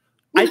it.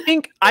 I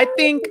think,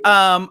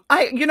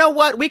 you know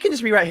what? We can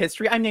just rewrite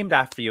history. I'm named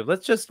after you.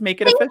 Let's just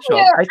make it official.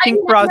 I think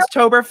for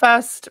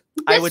Oztoberfest,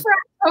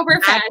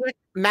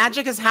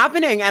 Magic is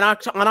happening on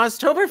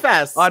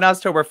Oztoberfest. On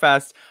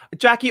Oztoberfest,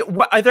 Jackie,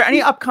 are there any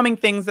upcoming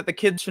things that the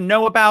kids should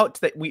know about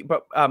that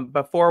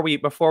before we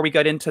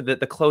get into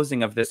the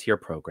closing of this here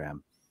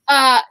program?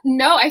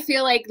 No, I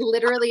feel like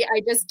literally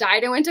I just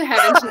died and went to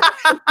heaven.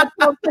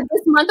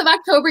 This month of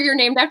October, you're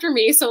named after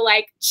me. So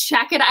like,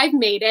 check it. I've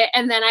made it.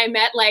 And then I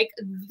met like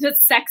the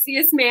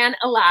sexiest man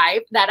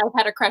alive that I've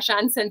had a crush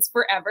on since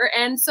forever.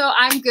 And so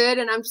I'm good.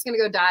 And I'm just going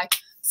to go die.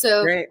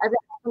 So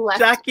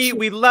Jackie,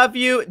 we love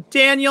you.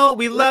 Daniel,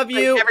 we love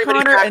you.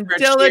 Connor and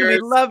Dylan, we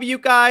love you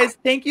guys.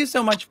 Thank you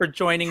so much for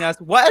joining us.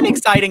 What an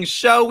exciting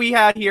show we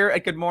had here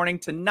at Good Morning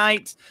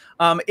Tonight.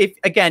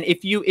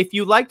 If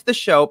you liked the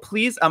show,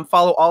 please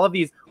follow all of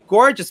these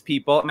gorgeous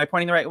people. Am I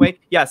pointing the right way?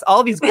 Yes, all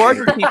of these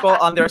gorgeous people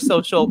on their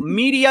social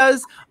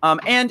medias.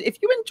 And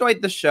if you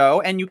enjoyed the show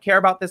and you care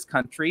about this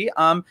country,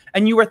 and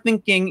you were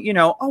thinking,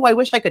 oh, I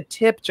wish I could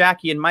tip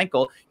Jackie and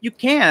Michael, you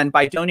can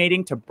by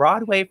donating to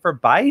Broadway for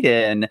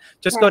Biden.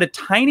 Just go to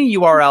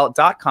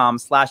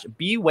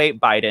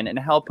tinyurl.com/BWaitBiden and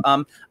help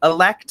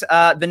elect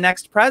the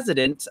next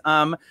president.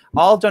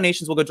 All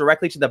donations will go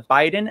directly to the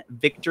Biden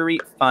Victory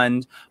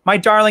Fund. My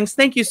darlings,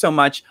 thank you so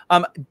much.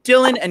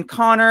 Dylan and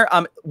Connor,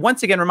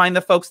 once again, remind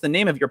the folks the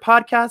name of your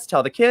podcast.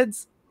 Tell the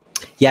kids.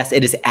 Yes,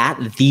 it is at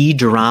The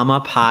Drama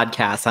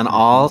Podcast on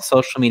all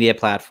social media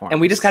platforms.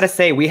 And we just got to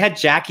say, we had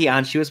Jackie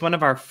on. She was one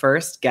of our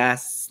first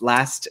guests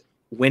last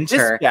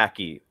winter. This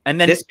Jackie. And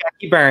then this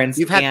Jackie Burns.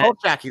 You've had both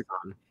Jackies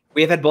on.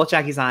 We have had both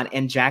Jackies on.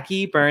 And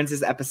Jackie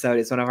Burns' episode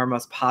is one of our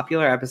most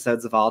popular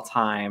episodes of all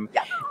time.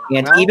 Yeah.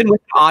 And even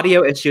with the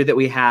audio issue that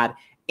we had,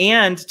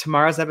 and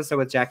tomorrow's episode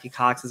with Jackie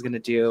Cox is going to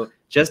do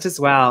just as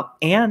well.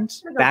 And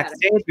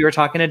backstage, we were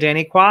talking to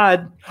Danny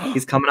Quad.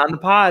 He's coming on the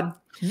pod.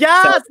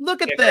 Yes, so,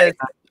 look at this.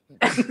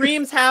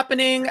 Streams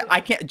happening.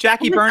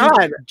 Jackie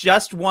Burns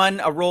just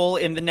won a role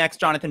in the next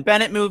Jonathan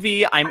Bennett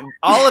movie.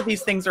 All of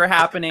these things are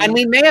happening. And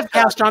we may have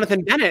cast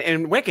Jonathan Bennett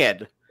in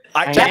Wicked.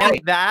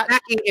 Jackie,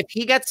 if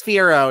he gets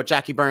Fiero,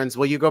 Jackie Burns,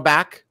 will you go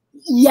back?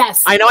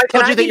 Yes. I know I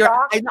told you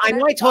that I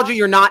know I told you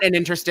you're not an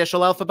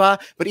interstitial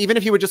Elphaba, but even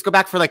if you would just go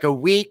back for like a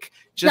week,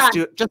 just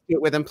do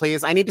it with him,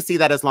 please. I need to see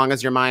that as long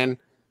as you're mine.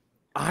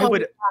 I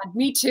would. God,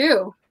 me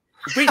too.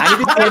 Wait, I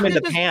need to put him in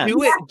the pants.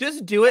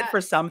 Just do it for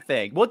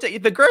something. Well,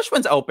 the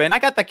Gershwin's open. I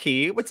got the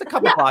key. It's a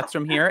couple blocks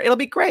from here. It'll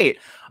be great.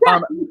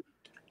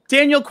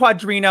 Daniel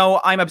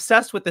Quadrino, I'm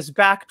obsessed with this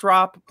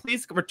backdrop.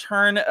 Please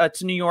return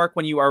to New York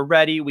when you are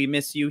ready. We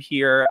miss you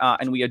here,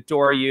 and we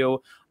adore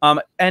you.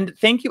 And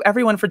thank you,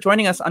 everyone, for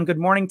joining us on Good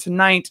Morning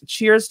Tonight.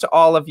 Cheers to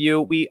all of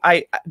you.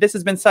 This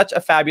has been such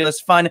a fabulous,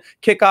 fun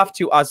kickoff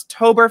to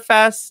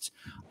Oztoberfest,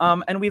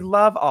 and we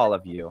love all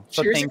of you.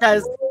 So cheers,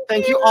 guys.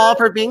 Thank you all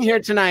for being here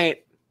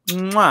tonight.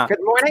 Mwah.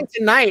 Good morning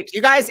tonight.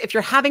 You guys, if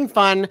you're having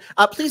fun,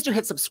 please do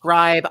hit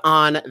subscribe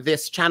on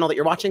this channel that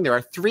you're watching. There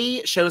are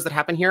 3 shows that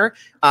happen here.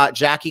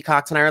 Jackie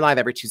Cox and I are live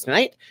every Tuesday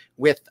night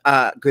with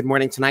Good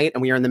Morning Tonight,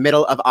 and we are in the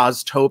middle of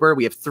Oztober.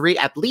 We have 3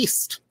 at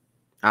least.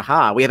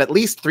 We have at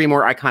least 3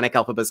 more iconic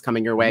Elphabas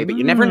coming your way, but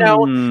you never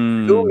know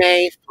who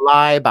may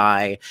fly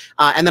by.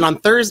 And then on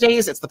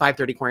Thursdays, it's the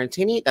 5:30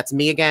 Quarantini. That's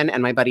me again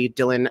and my buddy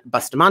Dylan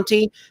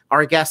Bustamante.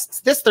 Our guests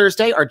this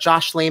Thursday are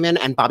Josh Lehman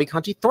and Bobby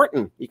Conte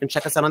Thornton. You can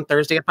check us out on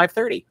Thursday at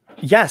 5:30.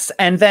 Yes,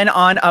 and then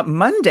on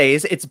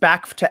Mondays, it's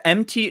back to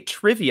MT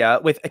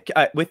Trivia with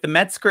the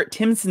Metzger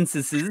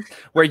Timsonses,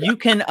 where you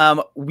can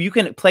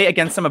play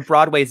against some of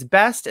Broadway's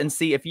best and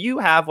see if you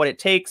have what it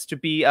takes to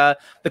be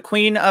the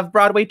queen of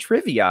Broadway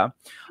trivia.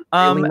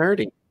 Really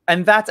nerdy.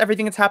 And that's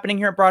everything that's happening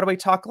here at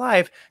Broadway-Talk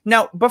Live.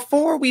 Now,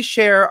 before we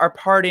share our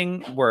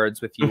parting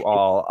words with you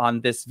all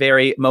on this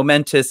very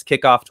momentous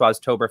kickoff to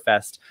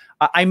Oztoberfest,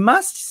 I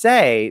must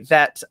say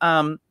that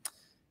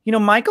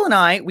Michael and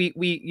I,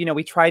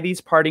 we try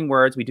these parting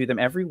words. We do them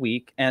every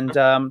week, and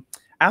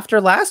after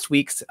last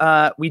week's,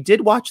 we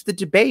did watch the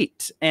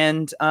debate,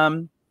 and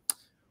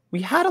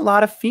we had a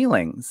lot of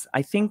feelings.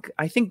 I think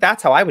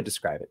that's how I would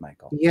describe it,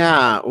 Michael.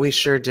 Yeah, we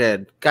sure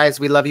did. Guys,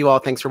 we love you all.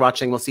 Thanks for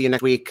watching. We'll see you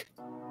next week.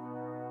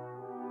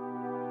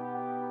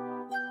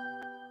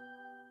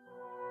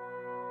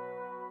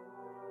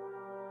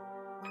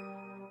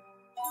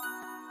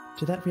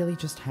 Did that really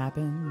just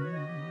happen?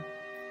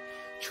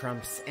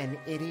 Trump's an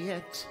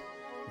idiot.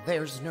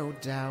 There's no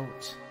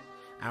doubt.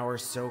 Our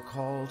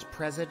so-called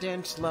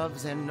president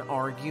loves an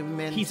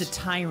argument. He's a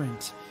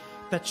tyrant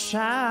that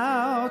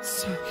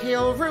shouts.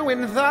 He'll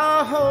ruin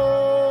the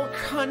whole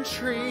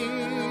country.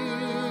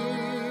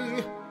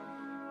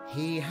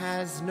 He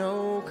has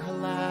no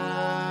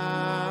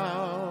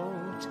clout.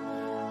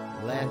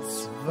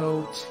 Let's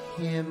vote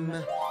him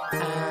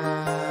out.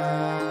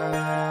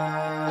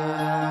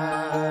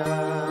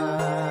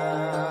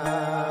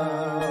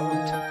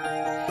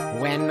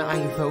 When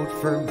I vote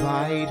for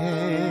Biden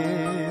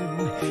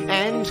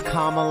and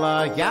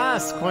Kamala,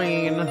 yes,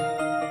 queen.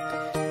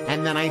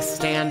 And then I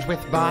stand with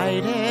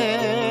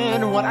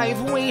Biden, what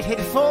I've waited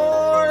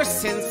for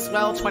since,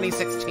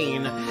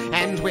 2016.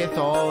 And with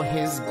all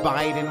his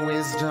Biden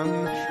wisdom,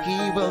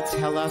 he will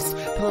tell us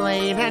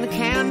plain and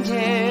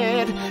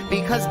candid,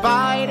 because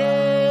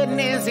Biden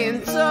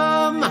isn't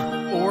dumb,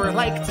 or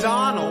like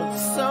Donald,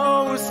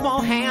 so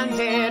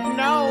small-handed.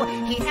 No,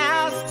 he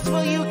asks,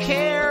 will you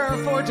care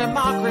for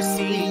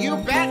democracy? You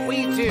bet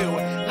we do.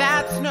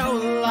 That's no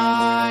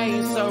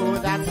lie, so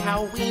that's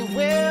how we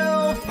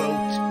will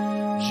vote.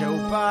 Joe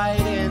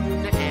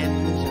Biden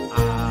and I.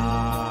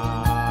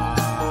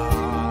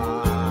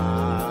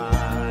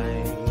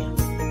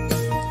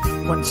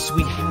 Once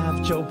we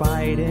have Joe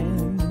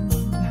Biden,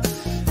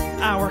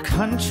 our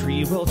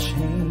country will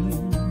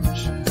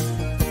change.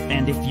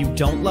 And if you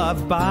don't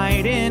love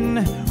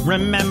Biden,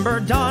 remember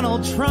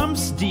Donald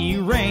Trump's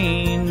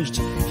deranged.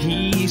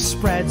 He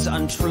spreads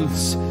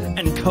untruths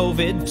and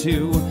COVID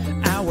too.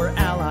 Our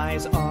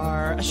allies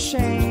are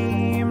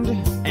ashamed.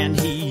 And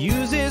he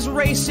uses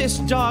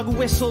racist dog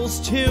whistles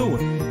too.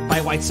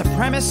 By white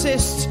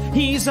supremacists,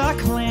 he's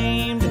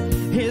acclaimed.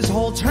 His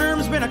whole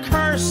term's been a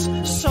curse,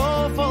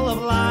 so full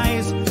of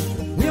lies.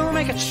 We'll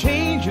make a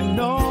change, you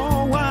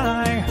know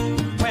why.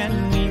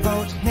 When we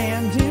vote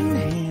hand in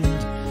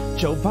hand,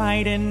 Joe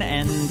Biden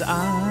and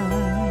I.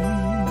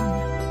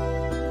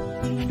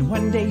 And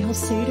one day he'll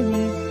say to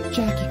me,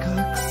 Jackie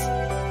Cox,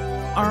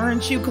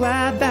 aren't you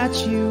glad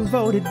that you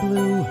voted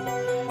blue?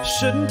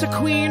 Shouldn't a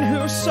queen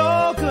who's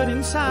so good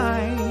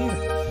inside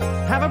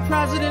have a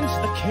president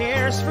that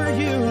cares for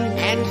you?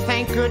 And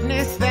thank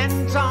goodness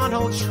then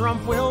Donald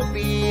Trump will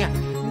be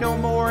no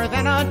more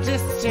than a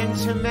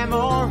distant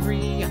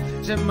memory.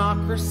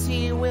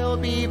 Democracy will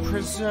be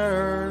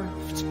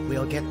preserved.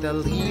 We'll get the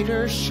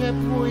leadership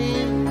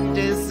we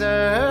deserve.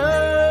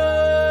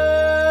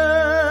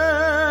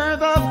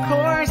 Of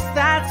course,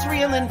 that's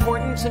real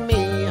important to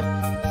me.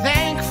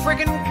 Thank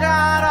friggin'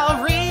 God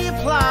I'll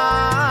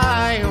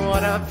reply.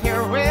 What a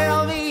pair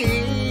we'll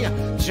be,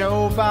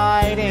 Joe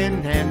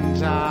Biden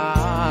and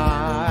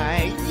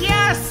I.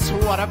 Yes,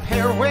 what a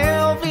pair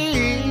we'll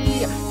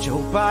be,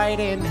 Joe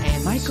Biden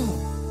and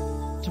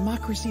Michael,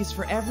 democracy is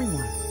for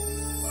everyone.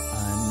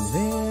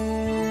 Unlimited.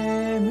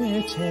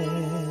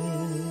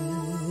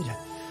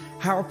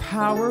 Our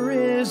power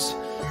is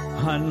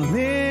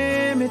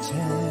unlimited.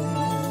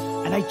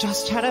 And I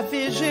just had a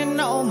vision,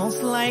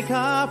 almost like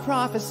a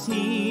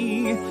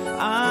prophecy.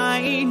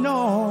 I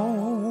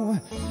know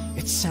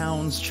it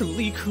sounds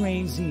truly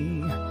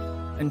crazy,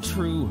 and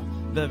true,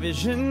 the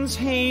vision's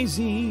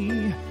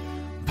hazy.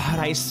 But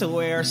I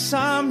swear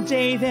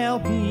someday there'll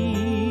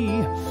be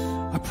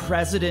a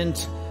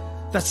president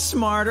that's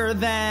smarter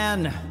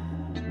than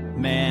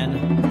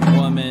man,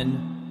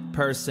 woman,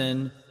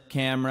 person,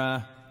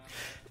 camera,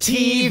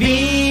 TV.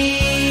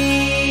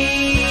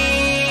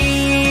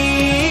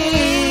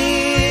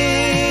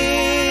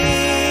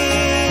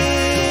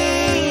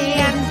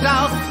 And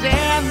I'll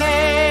stand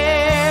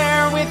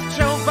there with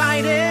Joe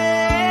Biden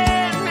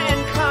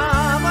and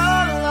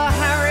Kamala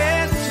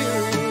Harris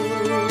too.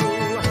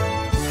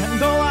 And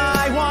though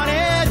I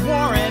wanted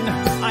Warren,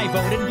 I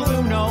voted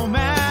blue no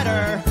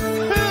matter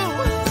who.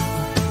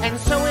 And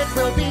so it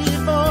will be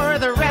for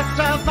the rest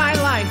of my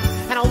life,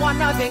 and I'll want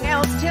nothing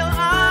else till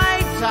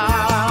I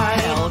die.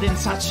 Held in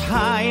such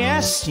high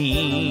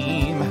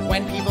esteem.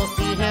 When people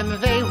see him,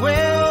 they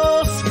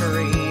will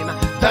scream,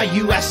 the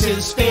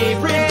U.S.'s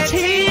favorite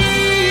team,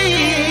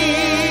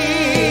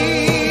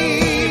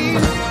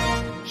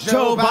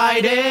 Joe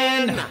Biden.